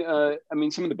 I mean,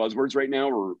 some of the buzzwords right now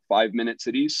are 5-minute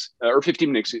cities or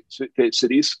 15-minute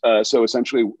cities. So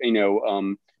essentially,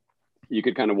 you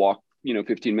could kind of walk,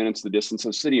 15 minutes the distance of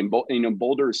the city. And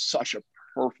Boulder is such a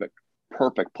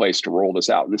perfect place to roll this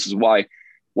out. And this is why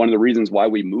one of the reasons why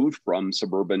we moved from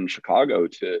suburban Chicago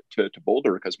to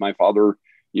Boulder, because my father,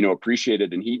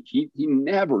 appreciated, and he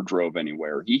never drove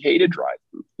anywhere. He hated driving,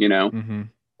 Mm-hmm.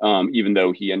 Even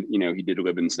though he did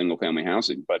live in single family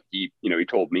housing, but he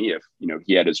told me if,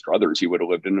 he had his druthers, he would have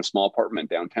lived in a small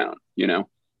apartment downtown,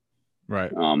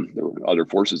 Right. There were other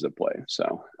forces at play.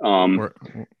 So,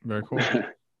 very cool.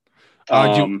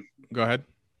 Go ahead.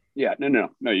 Yeah, no,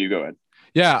 you go ahead.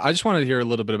 Yeah. I just wanted to hear a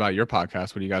little bit about your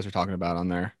podcast. What you guys are talking about on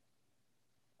there?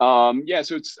 Yeah.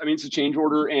 So it's a change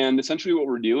order, and essentially what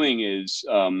we're doing is,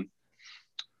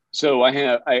 so I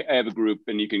have a group,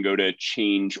 and you can go to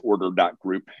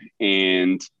changeorder.group,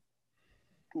 and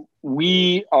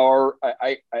we are,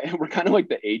 we're kind of like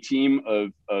the A team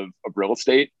of real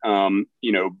estate,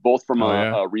 both from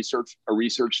a research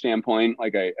standpoint.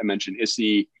 Like I mentioned,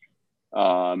 Issy,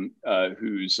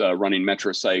 who's running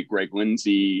MetroSite, Greg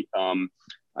Lindsay.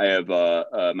 I have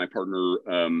my partner,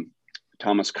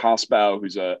 Thomas Kosbau,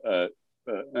 who's an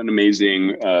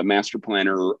amazing master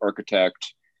planner,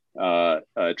 architect,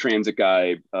 transit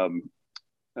guy,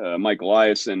 Mike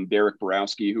Eliason, Derek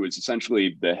Borowski, who is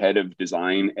essentially the head of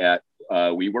design at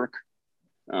WeWork,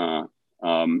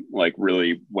 like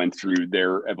really went through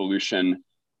their evolution,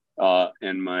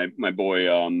 and my boy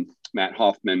Matt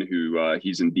Hoffman, who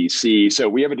he's in DC. So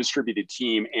we have a distributed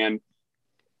team, and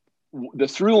the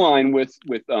through line with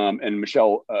and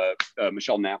Michelle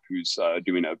Knapp, who's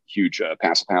doing a huge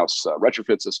passive house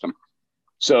retrofit system.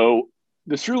 So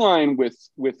the through line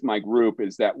with my group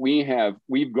is that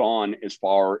we've gone as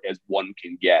far as one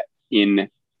can get in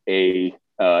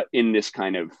this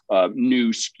kind of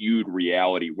new skewed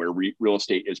reality where real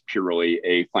estate is purely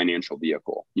a financial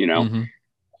vehicle,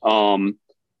 Mm-hmm.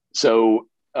 So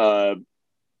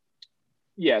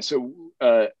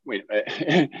wait,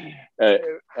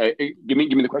 give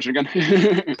me the question again.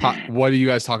 What are you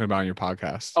guys talking about in your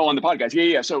podcast? Oh, on the podcast.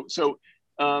 Yeah. So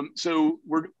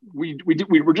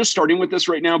we're just starting with this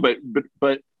right now, but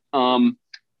the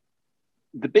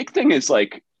big thing is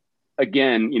like,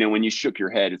 again, when you shook your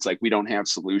head, it's like, we don't have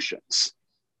solutions.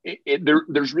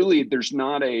 There's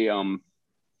not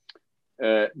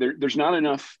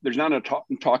enough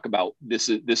talk about this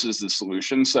is the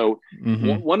solution. So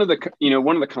mm-hmm. one of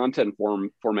the content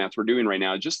formats we're doing right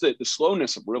now is just the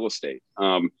slowness of real estate.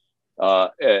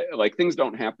 Like things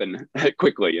don't happen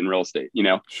quickly in real estate,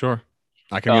 Sure.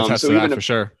 I can attest to that for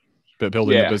sure. But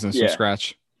building a business from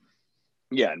scratch.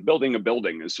 Yeah. And building a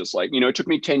building is just like, it took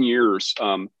me 10 years.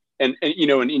 And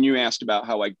you asked about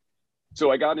how I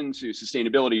got into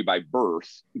sustainability by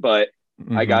birth, but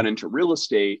mm-hmm. I got into real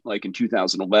estate like in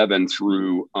 2011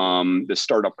 through this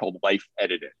startup called Life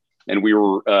Edited. And we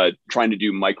were trying to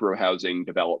do micro housing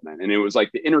development. And it was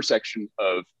like the intersection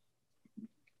of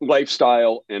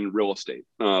lifestyle and real estate.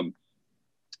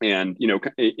 And, like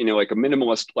a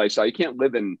minimalist lifestyle, you can't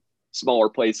live in smaller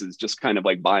places, just kind of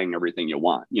like buying everything you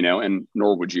want, and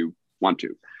nor would you want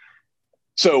to.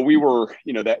 So we were,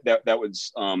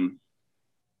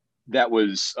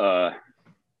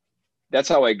 that's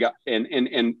how I got, and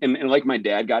like my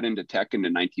dad got into tech into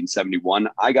 1971,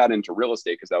 I got into real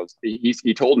estate because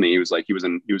he told me, he was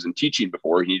in teaching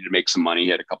before, he needed to make some money. He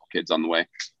had a couple kids on the way.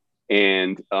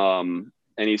 And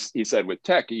he said with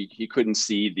tech, he couldn't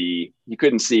see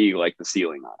like the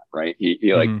ceiling on it. Right. He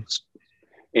mm-hmm. like,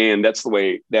 and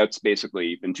that's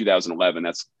basically in 2011,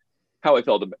 that's how I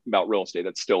felt about real estate.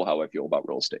 That's still how I feel about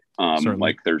real estate.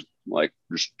 Like there's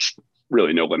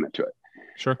really no limit to it.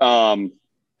 Sure.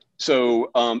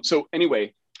 So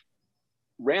anyway,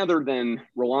 rather than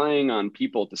relying on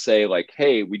people to say like,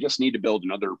 hey, we just need to build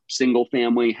another single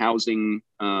family housing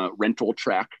rental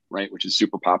tract, right, which is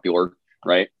super popular,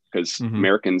 right, because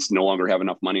Americans no longer have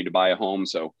enough money to buy a home,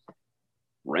 so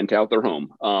rent out their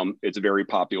home. It's a very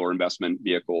popular investment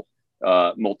vehicle.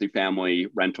 Multifamily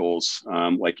rentals,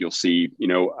 like you'll see,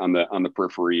 on the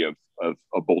periphery of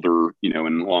Boulder, in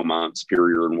Longmont,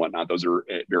 Superior, and whatnot. Those are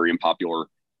very unpopular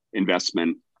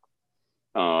investment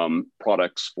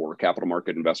products for capital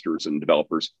market investors and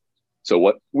developers. So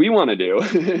what we want to do,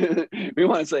 we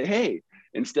want to say, hey,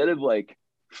 instead of like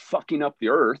fucking up the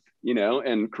earth,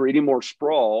 and creating more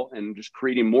sprawl and just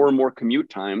creating more and more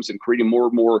commute times and creating more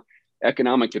and more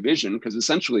economic division, because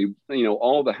essentially,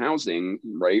 all the housing,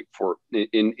 right, for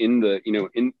in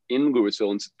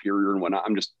Louisville and Superior and whatnot,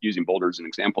 I'm just using Boulder as an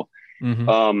example,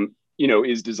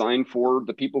 is designed for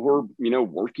the people who are,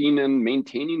 working and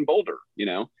maintaining Boulder,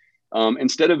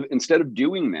 instead of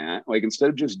doing that, like instead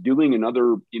of just doing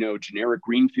another, generic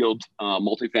greenfield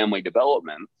multifamily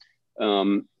development,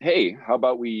 hey, how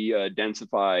about we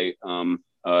densify?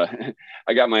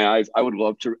 I got my eyes. I would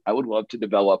love to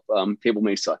develop Table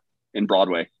Mesa in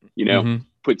Broadway,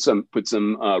 put some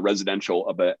residential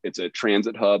of it. It's a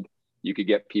transit hub. You could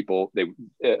get people and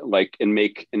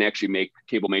actually make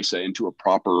Table Mesa into a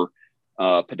proper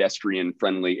pedestrian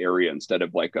friendly area instead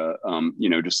of like a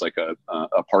just like a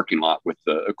parking lot with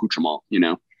the accoutrement,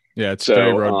 Yeah, it's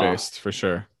very road based for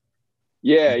sure.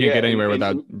 Yeah, you can't get anywhere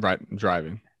without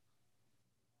driving.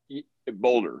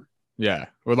 Boulder. Yeah,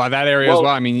 well, like that area as well.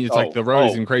 I mean, it's like the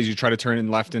road isn't crazy. You try to turn in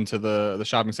left into the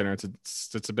shopping center.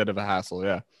 It's a bit of a hassle.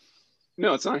 Yeah.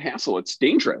 No, it's not a hassle. It's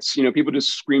dangerous. People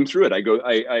just scream through it.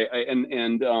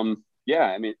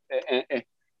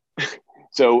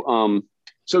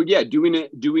 So yeah, doing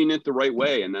it the right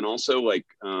way, and then also like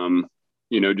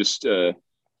just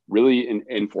really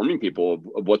informing people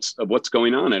of what's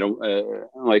going on. I don't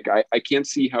I can't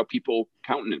see how people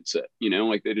countenance it.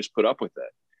 Like they just put up with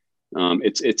it.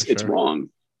 It's wrong,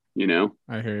 I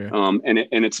hear you.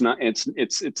 And it's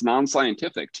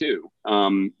non-scientific too.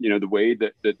 The way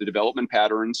that the development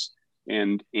patterns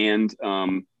and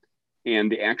the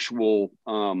actual,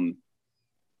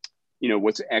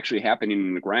 what's actually happening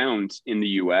in the ground in the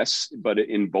US, but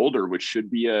in Boulder, which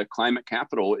should be a climate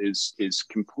capital, is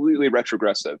completely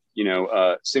retrogressive.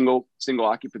 Single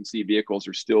occupancy vehicles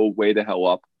are still way the hell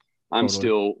up. I'm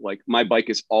still like, my bike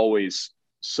is always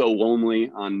so lonely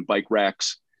on bike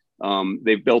racks.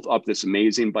 They've built up this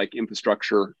amazing bike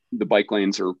infrastructure. The bike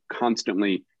lanes are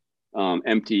constantly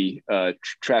empty.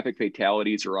 Traffic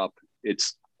fatalities are up.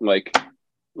 It's like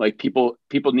people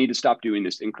need to stop doing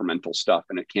this incremental stuff,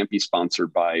 and it can't be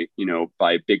sponsored by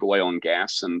big oil and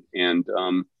gas and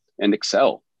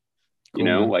Excel.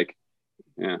 Cool,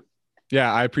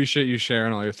 Yeah, I appreciate you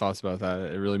sharing all your thoughts about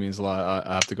that. It really means a lot.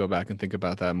 I have to go back and think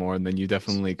about that more. And then you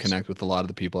definitely connect with a lot of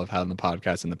the people I've had on the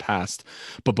podcast in the past.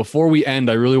 But before we end,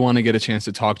 I really want to get a chance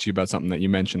to talk to you about something that you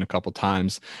mentioned a couple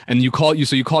times. And you call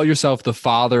yourself the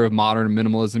father of modern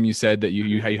minimalism. You said that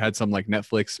you had some like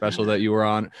Netflix special that you were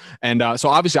on. And so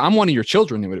obviously I'm one of your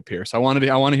children, it would appear. So I want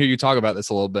to hear you talk about this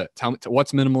a little bit. Tell me,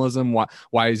 what's minimalism?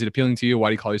 Why is it appealing to you? Why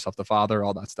do you call yourself the father?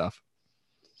 All that stuff.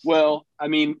 Well, I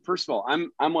mean, first of all,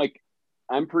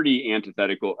 I'm pretty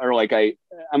antithetical, or like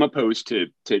I'm opposed to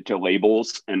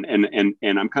labels, and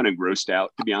I'm kind of grossed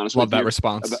out, to be honest. Love that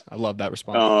response. I love that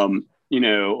response.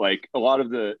 Like a lot of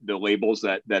the labels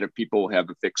that people have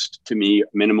affixed to me: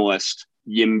 minimalist,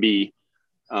 YIMBY.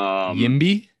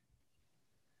 YIMBY?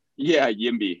 Yeah,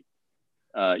 YIMBY.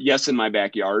 Yes, in my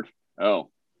backyard. Oh,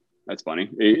 that's funny.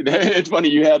 It's funny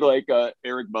you had like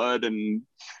Eric Budd and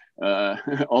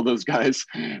all those guys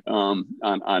on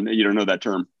you don't know that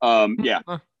term. Yeah.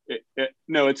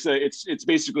 No, it's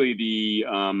basically the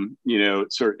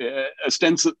sort of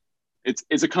ostensive.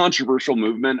 It's a controversial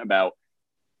movement about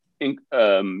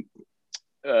deregulation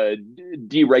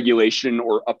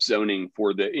or upzoning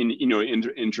for the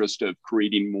interest of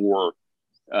creating more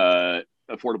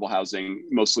affordable housing,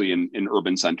 mostly in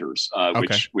urban centers.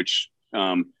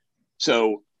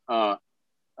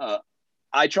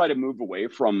 I try to move away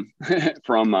from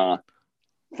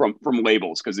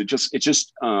labels, because it's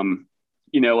just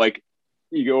like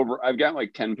you go over. I've got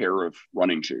like 10 pair of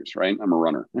running shoes, right? I'm a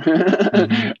runner.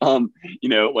 Like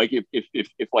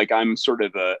if like I'm sort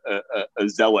of a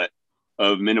zealot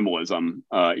of minimalism,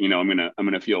 I'm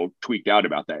gonna feel tweaked out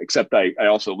about that. Except I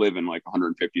also live in like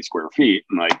 150 square feet,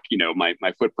 and like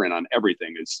my footprint on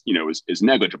everything is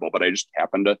negligible. But I just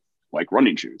happen to like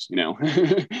running shoes,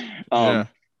 Yeah.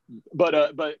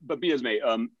 But be as may.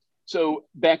 So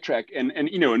backtrack and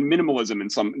minimalism, in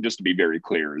some, just to be very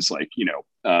clear, is like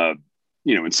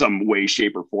in some way,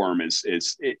 shape, or form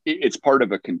it's part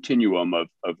of a continuum of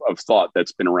thought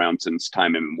that's been around since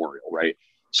time immemorial, right?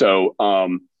 So,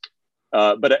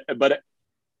 but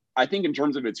I think in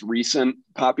terms of its recent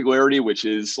popularity, which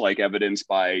is like evidenced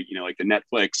by, like the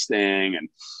Netflix thing. And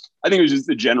I think it was just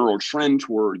the general trend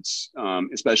towards,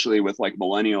 especially with like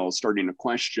millennials starting to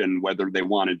question whether they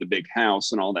wanted the big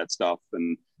house and all that stuff.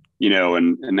 And,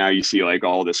 and now you see like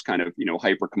all this kind of,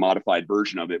 hyper commodified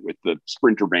version of it with the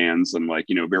Sprinter vans and like,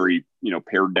 very,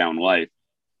 pared down life.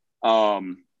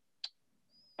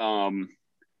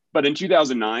 But in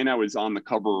 2009, I was on the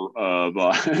cover of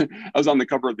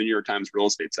the New York Times real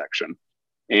estate section,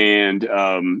 and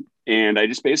I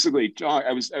just basically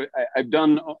I've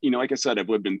done, like I said, I've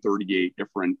lived in 38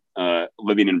 different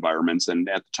living environments, and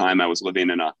at the time I was living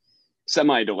in a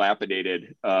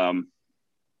semi-dilapidated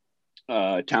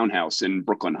townhouse in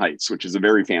Brooklyn Heights, which is a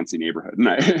very fancy neighborhood.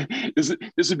 And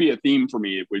this would be a theme for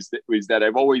me. It was that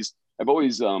I've always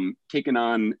taken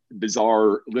on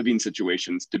bizarre living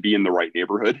situations to be in the right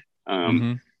neighborhood.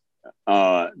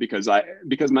 Because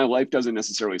my life doesn't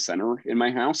necessarily center in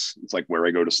my house. It's like where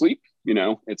I go to sleep,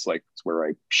 it's where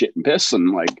I shit and piss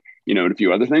and like, and a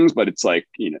few other things, but it's like,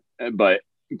 but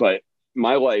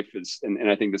my life is,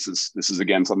 and I think this is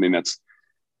again, something that's,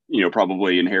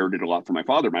 probably inherited a lot from my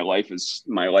father. My life is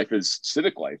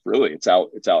civic life. Really. It's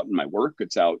out in my work.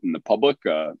 It's out in the public.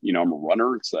 I'm a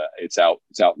runner. It's out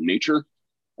in nature.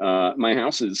 My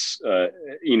house is,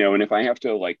 and if I have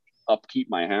to like upkeep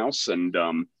my house and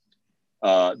I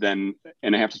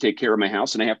have to take care of my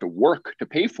house and I have to work to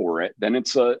pay for it, then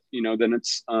it's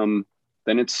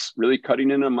really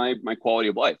cutting into my quality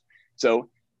of life. So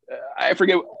I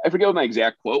forget what my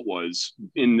exact quote was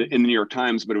in the New York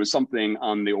Times, but it was something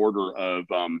on the order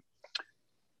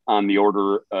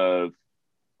of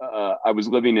I was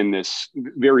living in this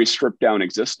very stripped down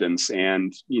existence,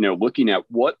 and looking at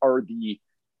what are the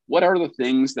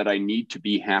things that I need to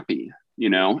be happy,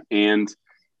 and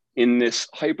in this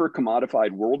hyper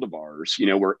commodified world of ours,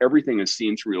 where everything is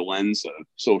seen through a lens of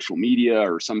social media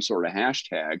or some sort of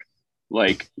hashtag,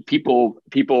 like people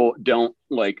don't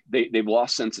like, they've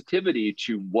lost sensitivity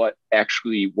to what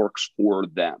actually works for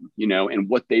them, and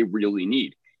what they really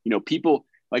need. People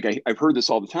like, I've heard this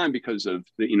all the time because of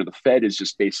the Fed is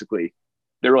just basically,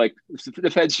 they're like, the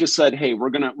Fed's just said, hey, we're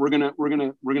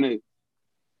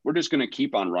just going to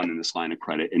keep on running this line of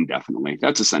credit indefinitely.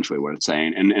 That's essentially what it's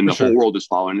saying. And the whole world is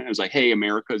following it. It was like, hey,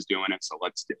 America's doing it, so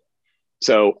let's do it.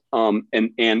 So,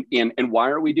 and why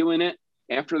are we doing it?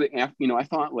 After I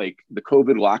thought like the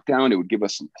COVID lockdown, it would give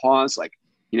us some pause, like,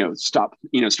 start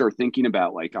thinking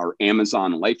about like our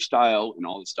Amazon lifestyle and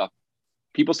all this stuff.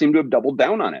 People seem to have doubled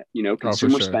down on it.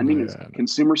 Consumer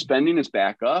spending is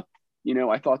back up.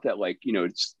 I thought that like,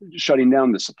 it's shutting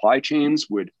down the supply chains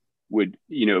would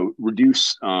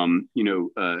reduce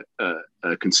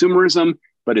consumerism,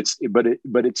 but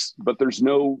there's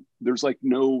no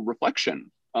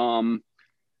reflection. Minimalism.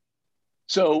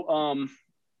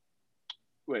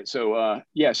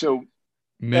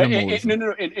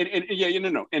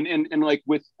 And like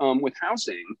with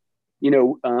housing,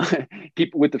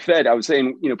 people with the Fed, I was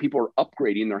saying, people are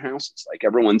upgrading their houses. Like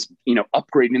everyone's,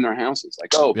 upgrading their houses.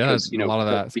 Like, oh, yeah, because, a lot of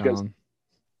that because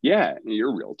yeah,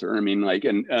 you're a realtor. I mean, like,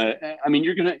 and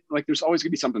you're gonna like, there's always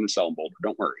gonna be something to sell in Boulder.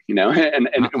 Don't worry, and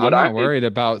I'm not worried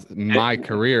about my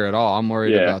career at all. I'm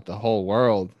worried about the whole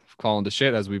world calling to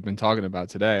shit, as we've been talking about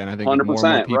today. And I think 100%, more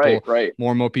and more people, right.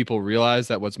 more and more people realize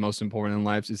that what's most important in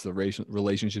life is the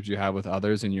relationships you have with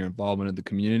others and your involvement in the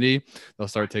community. They'll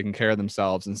start taking care of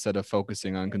themselves instead of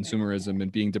focusing on consumerism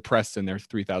and being depressed in their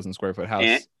 3,000 square foot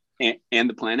house. And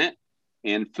the planet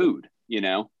and food,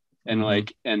 and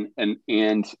like, and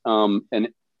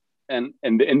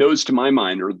those, to my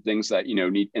mind, are the things that,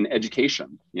 need an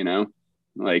education,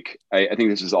 like, I think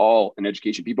this is all an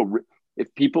education.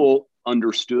 If people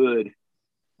understood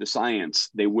the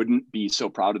science, they wouldn't be so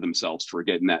proud of themselves for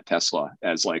getting that Tesla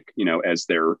as like, as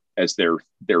their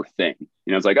thing.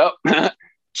 It's like, oh,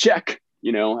 check,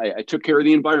 I took care of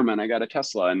the environment. I got a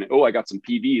Tesla, and I got some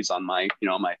PVs on my,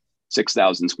 my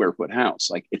 6,000 square foot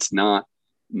house. Like, it's not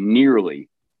nearly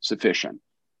sufficient.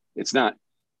 It's not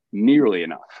nearly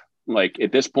enough. Like,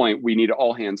 at this point, we need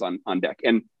all hands on deck.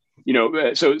 And,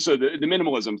 so the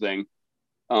minimalism thing,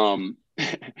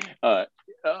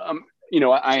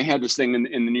 I had this thing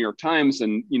in the New York Times,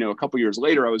 and, a couple years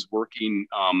later, I was working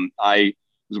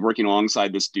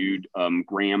alongside this dude,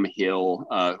 Graham Hill,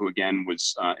 who again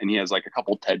was, and he has like a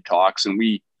couple TED Talks, and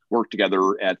we worked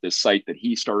together at this site that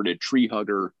he started, Tree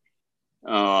Hugger.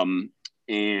 And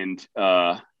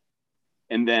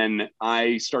then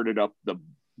I started up the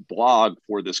blog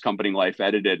for this company, Life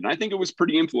Edited, and I think it was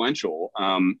pretty influential.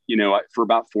 For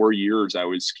about 4 years, I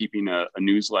was keeping a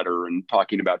newsletter and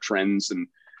talking about trends and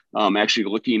actually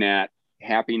looking at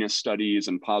happiness studies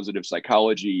and positive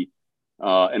psychology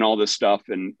and all this stuff,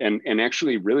 and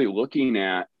actually really looking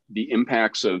at the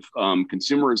impacts of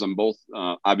consumerism, both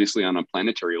obviously on a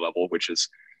planetary level, which is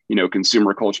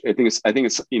consumer culture. I think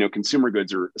it's consumer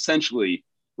goods are essentially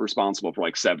responsible for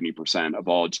like 70% of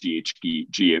all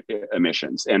GHG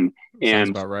emissions, and Sounds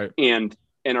about right. and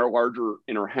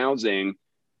our housing,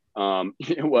 our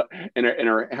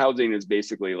housing is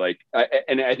basically like,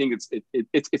 and I think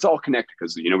it's all connected,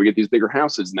 because we get these bigger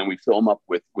houses and then we fill them up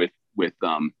with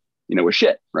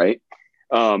shit, right?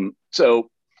 So,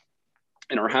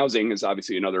 and our housing is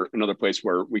obviously another place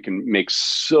where we can make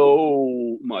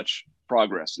so much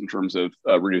progress in terms of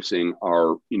reducing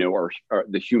our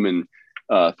the human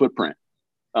footprint.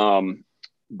 But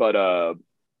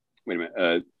wait a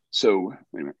minute.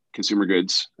 Consumer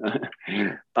goods.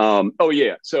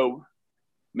 So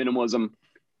minimalism.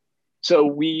 So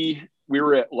we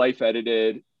were at Life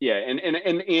Edited,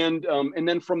 and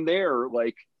then from there,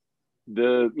 like I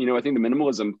think the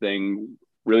minimalism thing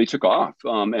really took off.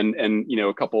 And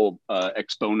a couple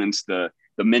exponents, the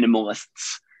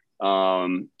minimalists,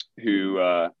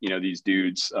 who these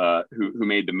dudes who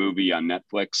made the movie on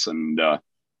Netflix, and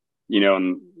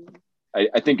and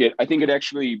I think it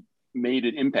actually made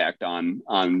an impact on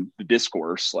the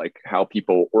discourse, like how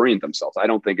people orient themselves. I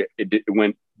don't think it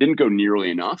didn't go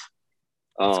nearly enough.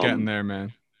 It's getting there,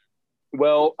 man.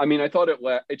 Well, I mean, I thought it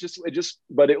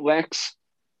lacks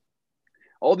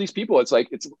all these people. It's like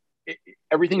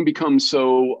everything becomes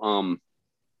so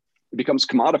it becomes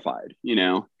commodified,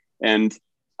 and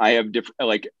I have different,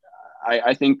 like,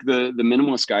 I think the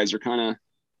minimalist guys are kind of,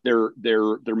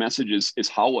 their message is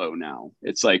hollow now.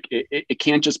 It's like it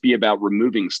can't just be about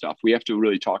removing stuff. We have to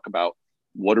really talk about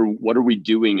what are we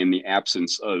doing in the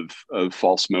absence of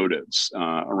false motives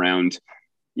around,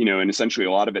 and essentially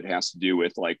a lot of it has to do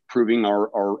with like proving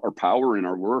our power and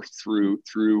our worth through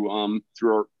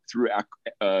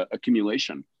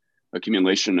accumulation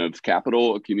of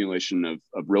capital, accumulation of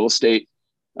real estate,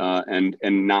 and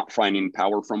not finding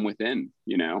power from within.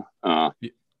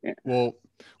 Well,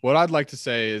 what I'd like to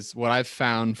say is what I've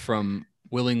found from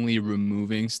willingly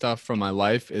removing stuff from my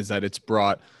life is that it's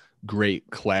brought great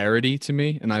clarity to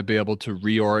me, and I'd be able to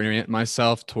reorient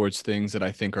myself towards things that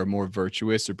I think are more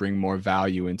virtuous or bring more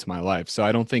value into my life. So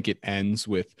I don't think it ends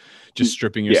with just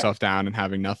stripping yourself down and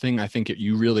having nothing. I think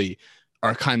you really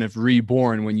are kind of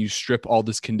reborn when you strip all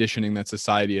this conditioning that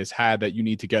society has had, that you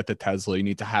need to get the Tesla, you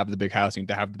need to have the big house, you need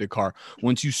to have the big car.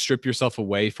 Once you strip yourself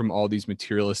away from all these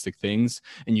materialistic things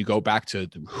and you go back to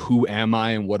who am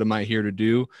I and what am I here to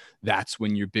do, that's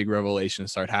when your big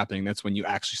revelations start happening. That's when you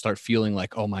actually start feeling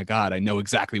like, oh my God, I know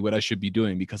exactly what I should be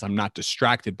doing, because I'm not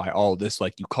distracted by all this,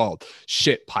 like you called,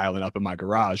 shit piling up in my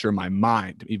garage or my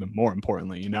mind, even more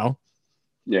importantly,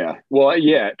 Yeah. Well,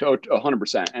 yeah,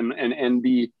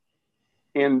 100%.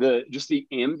 And just the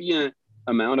ambient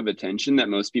amount of attention that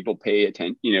most people pay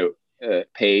to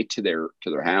their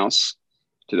house,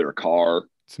 to their car,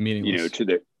 it's meaningless. It's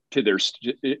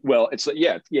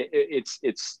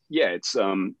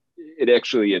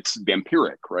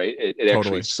vampiric, right? It Totally.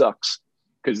 Actually sucks,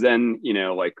 because then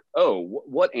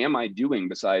what am I doing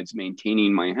besides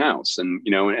maintaining my house? And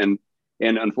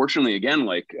unfortunately, again,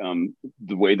 like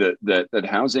the way that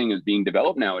housing is being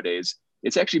developed nowadays,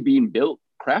 it's actually being built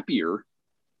crappier,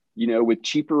 with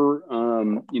cheaper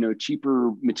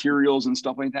materials and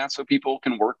stuff like that, so people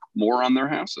can work more on their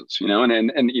houses,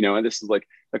 and this is like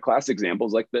the classic example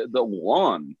is like the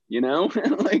lawn,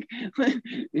 like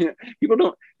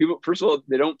people first of all,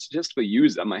 they don't statistically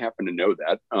use them. I happen to know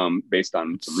that based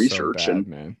on some research. So bad,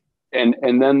 man.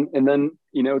 And then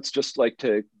it's just like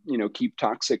to keep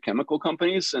toxic chemical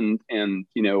companies and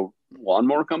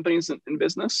lawnmower companies in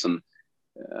business. And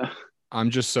I'm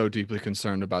just so deeply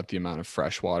concerned about the amount of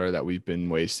fresh water that we've been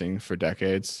wasting for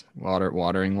decades.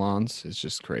 Watering lawns is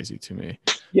just crazy to me.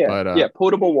 Yeah, but,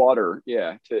 potable water.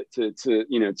 Yeah, to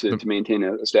maintain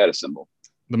a status symbol.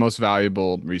 The most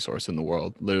valuable resource in the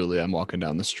world. Literally, I'm walking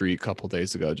down the street a couple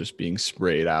days ago, just being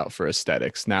sprayed out for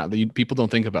aesthetics. Now, people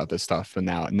don't think about this stuff, and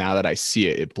now that I see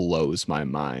it, it blows my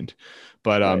mind.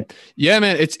 But Right. Yeah,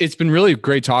 man, it's been really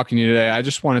great talking to you today. I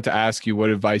just wanted to ask you what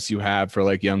advice you have for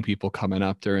like young people coming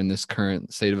up during this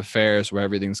current state of affairs where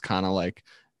everything's kind of like,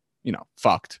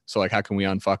 fucked. So like, how can we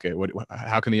unfuck it?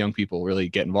 How can the young people really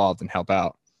get involved and help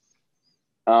out?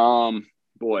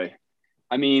 Boy,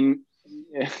 I mean,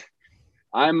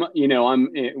 we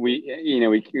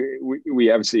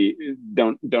obviously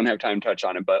don't have time to touch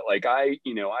on it, but like I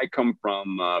come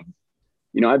from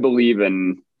I believe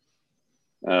in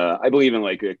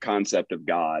like a concept of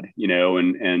God,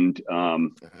 and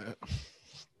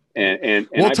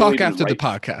we'll I talk believe in after the right.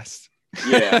 podcast.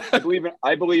 Yeah,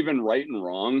 I believe in right and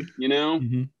wrong,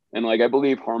 Mm-hmm. and like I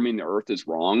believe harming the earth is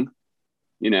wrong,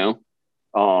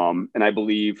 and I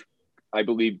believe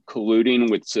colluding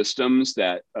with systems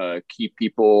that keep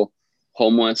people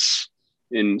homeless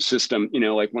in system,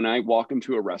 like when I walk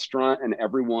into a restaurant and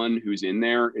everyone who's in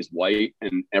there is white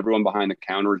and everyone behind the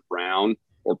counter is brown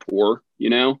or poor,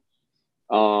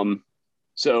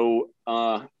 so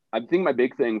I think my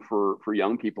big thing for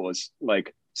young people is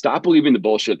like stop believing the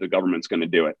bullshit the government's going to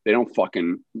do it. They don't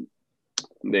fucking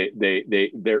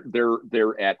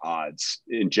they're at odds,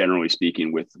 in generally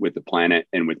speaking, with the planet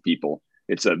and with people.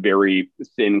 It's a very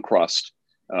thin crust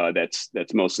that's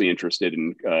mostly interested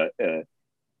in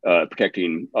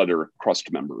protecting other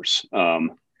crust members.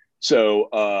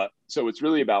 So it's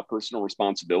really about personal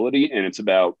responsibility, and it's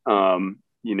about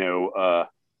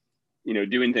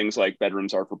doing things like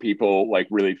Bedrooms Are for People, like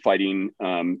really fighting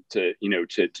to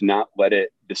not let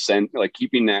it descend, like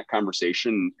keeping that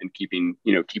conversation and keeping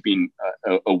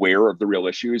aware of the real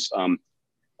issues,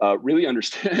 really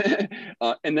understand,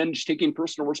 and then just taking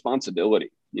personal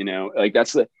responsibility. Like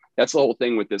that's the whole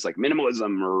thing with this, like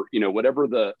minimalism or whatever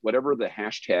the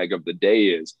hashtag of the day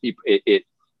is.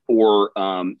 Or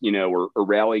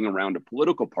rallying around a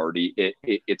political party.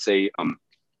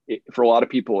 For a lot of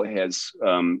people, it has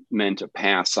meant a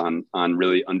pass on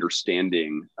really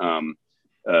understanding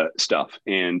stuff,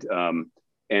 and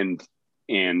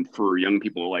for young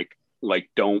people, like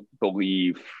don't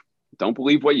believe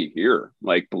what you hear,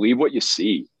 like believe what you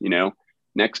see.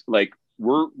 Next, like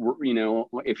we're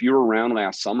if you were around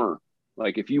last summer,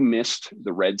 like if you missed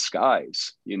the red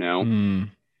skies,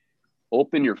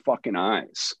 open your fucking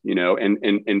eyes,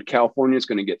 and California is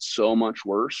going to get so much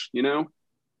worse, the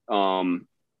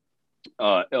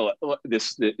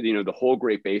whole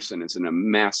Great Basin is in a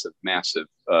massive,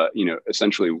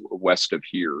 essentially west of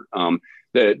here.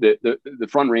 The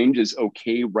Front Range is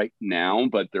okay right now,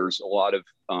 but there's a lot of,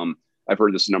 I've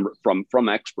heard this number from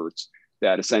experts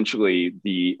that essentially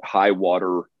the high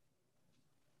water,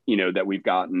 that we've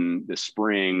gotten this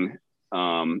spring,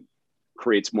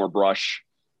 creates more brush,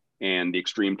 and the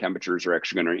extreme temperatures are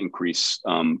actually going to increase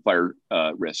fire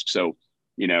risk. So,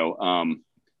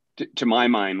 to my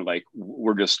mind, like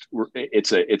it's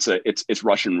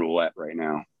Russian roulette right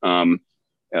now. I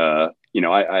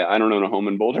don't own a home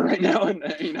in Boulder right now,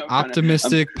 and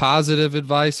optimistic, positive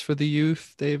advice for the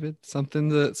youth, David. Something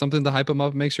to hype them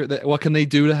up. Make sure that what can they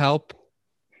do to help?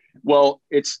 Well,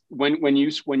 it's when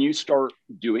you start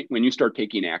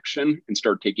taking action and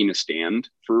start taking a stand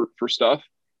for stuff,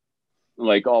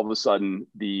 like all of a sudden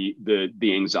the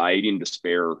anxiety and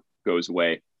despair goes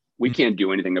away. We can't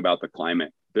do anything about the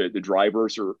climate. The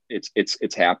drivers are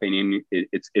it's happening.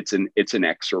 It's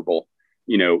inexorable.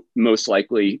 Most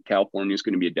likely California is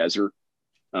going to be a desert.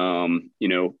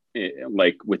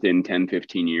 Like within 10,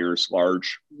 15 years,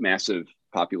 large, massive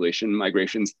population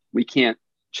migrations. We can't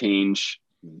change.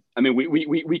 I mean,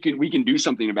 we can do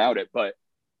something about it, but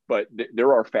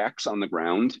there are facts on the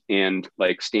ground, and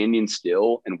like standing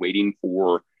still and waiting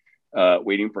for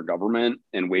government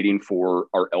and waiting for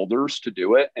our elders to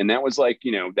do it. And that was like,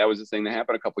 that was the thing that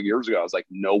happened a couple of years ago. I was like,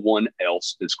 no one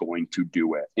else is going to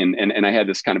do it. And I had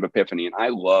this kind of epiphany, and I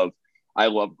love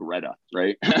Greta,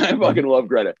 right? I fucking love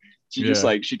Greta. She just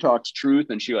like, she talks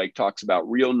truth, and she like talks about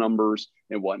real numbers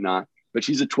and whatnot, but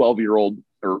she's a 12-year-old,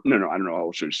 or no, I don't know how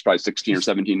old she is. She's probably 16 or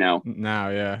 17 now.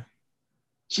 Yeah.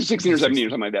 She's 16 or 17 or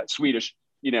something like that. Swedish,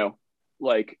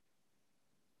 like,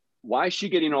 why is she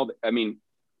getting all the, I mean,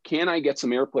 can I get some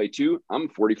airplay too? I'm a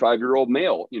 45-year-old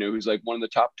male, who's like one of the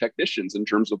top technicians in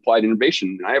terms of applied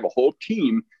innovation. And I have a whole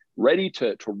team ready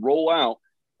to roll out,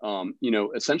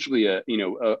 essentially a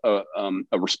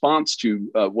response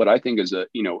to what I think is a,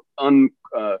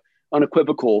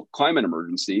 unequivocal climate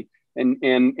emergency. And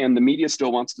the media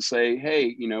still wants to say,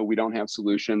 hey, we don't have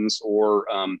solutions, or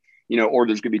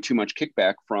there's going to be too much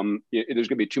kickback there's going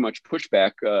to be too much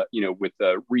pushback, with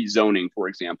rezoning, for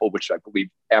example, which I believe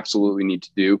absolutely need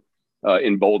to do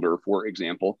in Boulder, for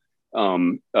example.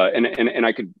 And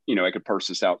I could parse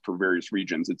this out for various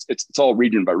regions. It's all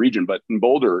region by region, but in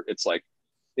Boulder, it's like,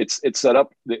 it's set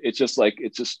up. It's just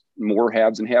more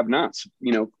haves and have-nots.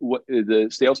 What the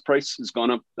sales price has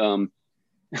gone up.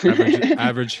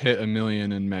 Average hit $1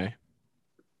 million in May.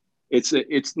 It's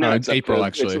April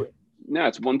actually.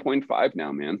 It's 1.5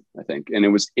 now, man, I think. And it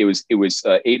was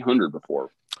 800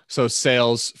 before. So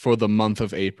sales for the month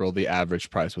of April, the average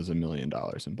price was $1 million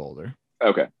in Boulder.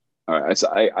 Okay. All right. So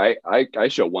I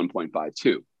show 1.5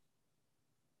 too.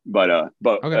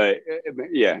 Okay.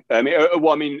 Yeah. I mean,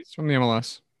 well, I mean, It's from the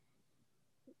MLS.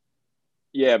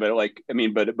 yeah, but like, I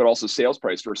mean, but also sales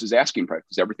price versus asking price,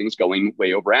 because everything's going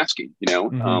way over asking.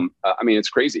 Mm-hmm. I mean, it's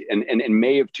crazy. And in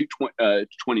May of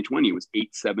 2020, it was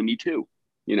 872.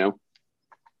 You know,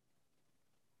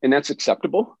 and that's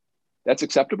acceptable. That's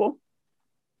acceptable.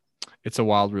 It's a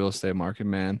wild real estate market,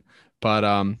 man. But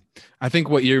I think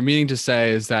what you're meaning to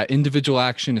say is that individual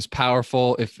action is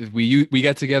powerful. If we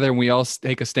get together and we all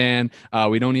take a stand,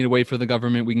 we don't need to wait for the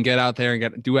government. We can get out there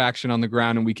and do action on the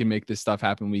ground, and we can make this stuff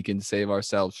happen. We can save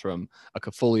ourselves from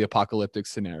a fully apocalyptic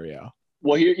scenario.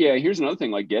 Well, here's another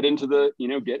thing. Like, get into the,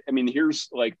 I mean, here's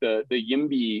like the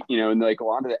YIMBY, and like a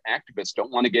lot of the activists don't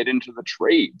want to get into the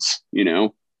trades.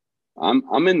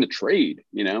 I'm in the trade,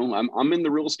 I'm in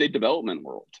the real estate development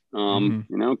world.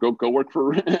 Go work for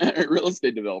real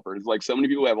estate developers. Like, so many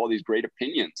people have all these great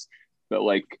opinions, but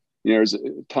like, there's a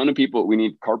ton of people. We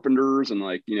need carpenters and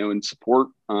like, and support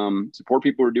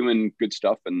people who are doing good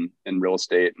stuff in real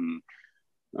estate. And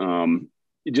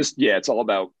it's all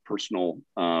about personal,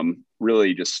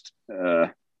 really just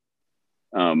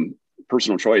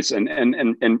personal choice. And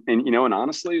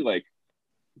honestly, like,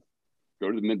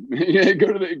 we're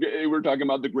talking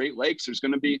about the Great Lakes. There's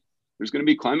going to be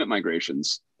climate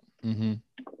migrations,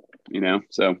 Mm-hmm.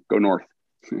 So go north.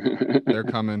 They're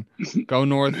coming. Go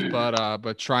north,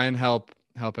 but try and help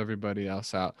everybody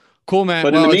else out. Cool, man.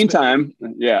 But in the meantime,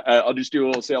 I'll just do a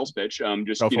little sales pitch.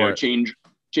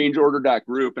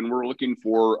 Changeorder.group, and we're looking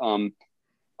for.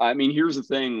 I mean, here's the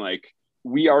thing: like,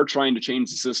 we are trying to change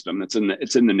the system. It's in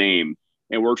the name.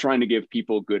 And we're trying to give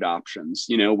people good options.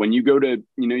 When you go to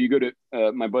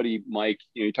my buddy Mike,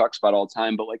 he talks about all the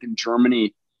time, but like in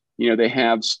Germany, they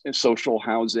have social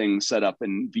housing set up.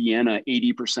 In Vienna,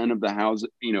 80% of the house,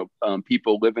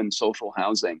 people live in social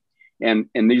housing, and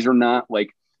these are not like,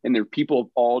 and they're people of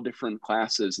all different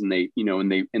classes, and they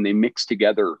mix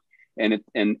together,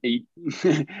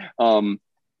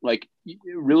 like,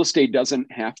 real estate doesn't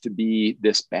have to be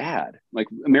this bad. Like,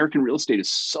 American real estate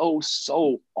is so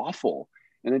awful.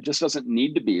 And it just doesn't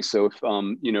need to be. So if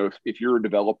you're a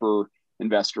developer,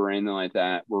 investor, or anything like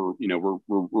that, we're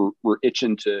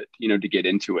itching to get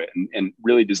into it and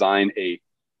really design a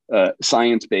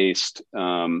science-based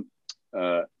and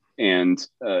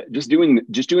just doing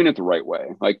it the right way.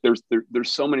 Like, there's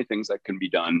so many things that can be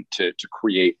done to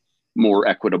create more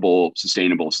equitable,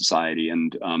 sustainable society,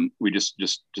 and we just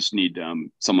need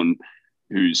someone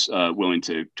who's willing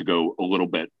to go a little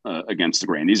bit against the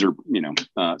grain. These are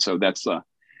so that's the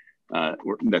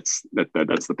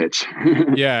pitch.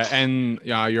 Yeah, and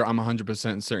I'm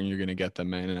 100% certain you're gonna get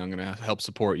them, man, and I'm gonna help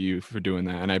support you for doing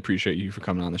that. And I appreciate you for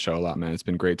coming on the show a lot, man. It's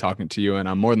been great talking to you, and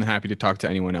I'm more than happy to talk to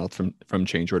anyone else from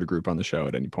Change Order Group on the show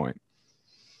at any point.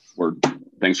 Word.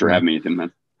 Thanks for having me, Ethan,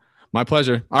 man. My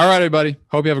pleasure. All right, everybody.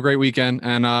 Hope you have a great weekend,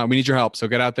 and we need your help. So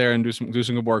get out there and do some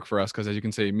good work for us, because as you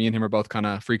can see, me and him are both kind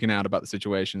of freaking out about the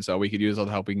situation. So we could use all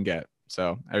the help we can get.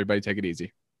 So everybody, take it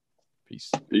easy.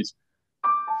 Peace.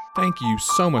 Thank you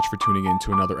so much for tuning in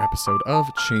to another episode of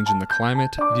Changing the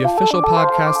Climate, the official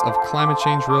podcast of Climate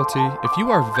Change Realty. If you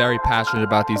are very passionate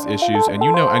about these issues and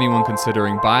you know anyone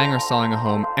considering buying or selling a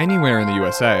home anywhere in the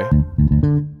USA,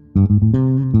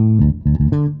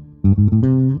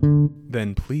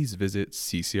 then please visit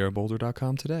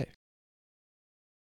ccrboulder.com today.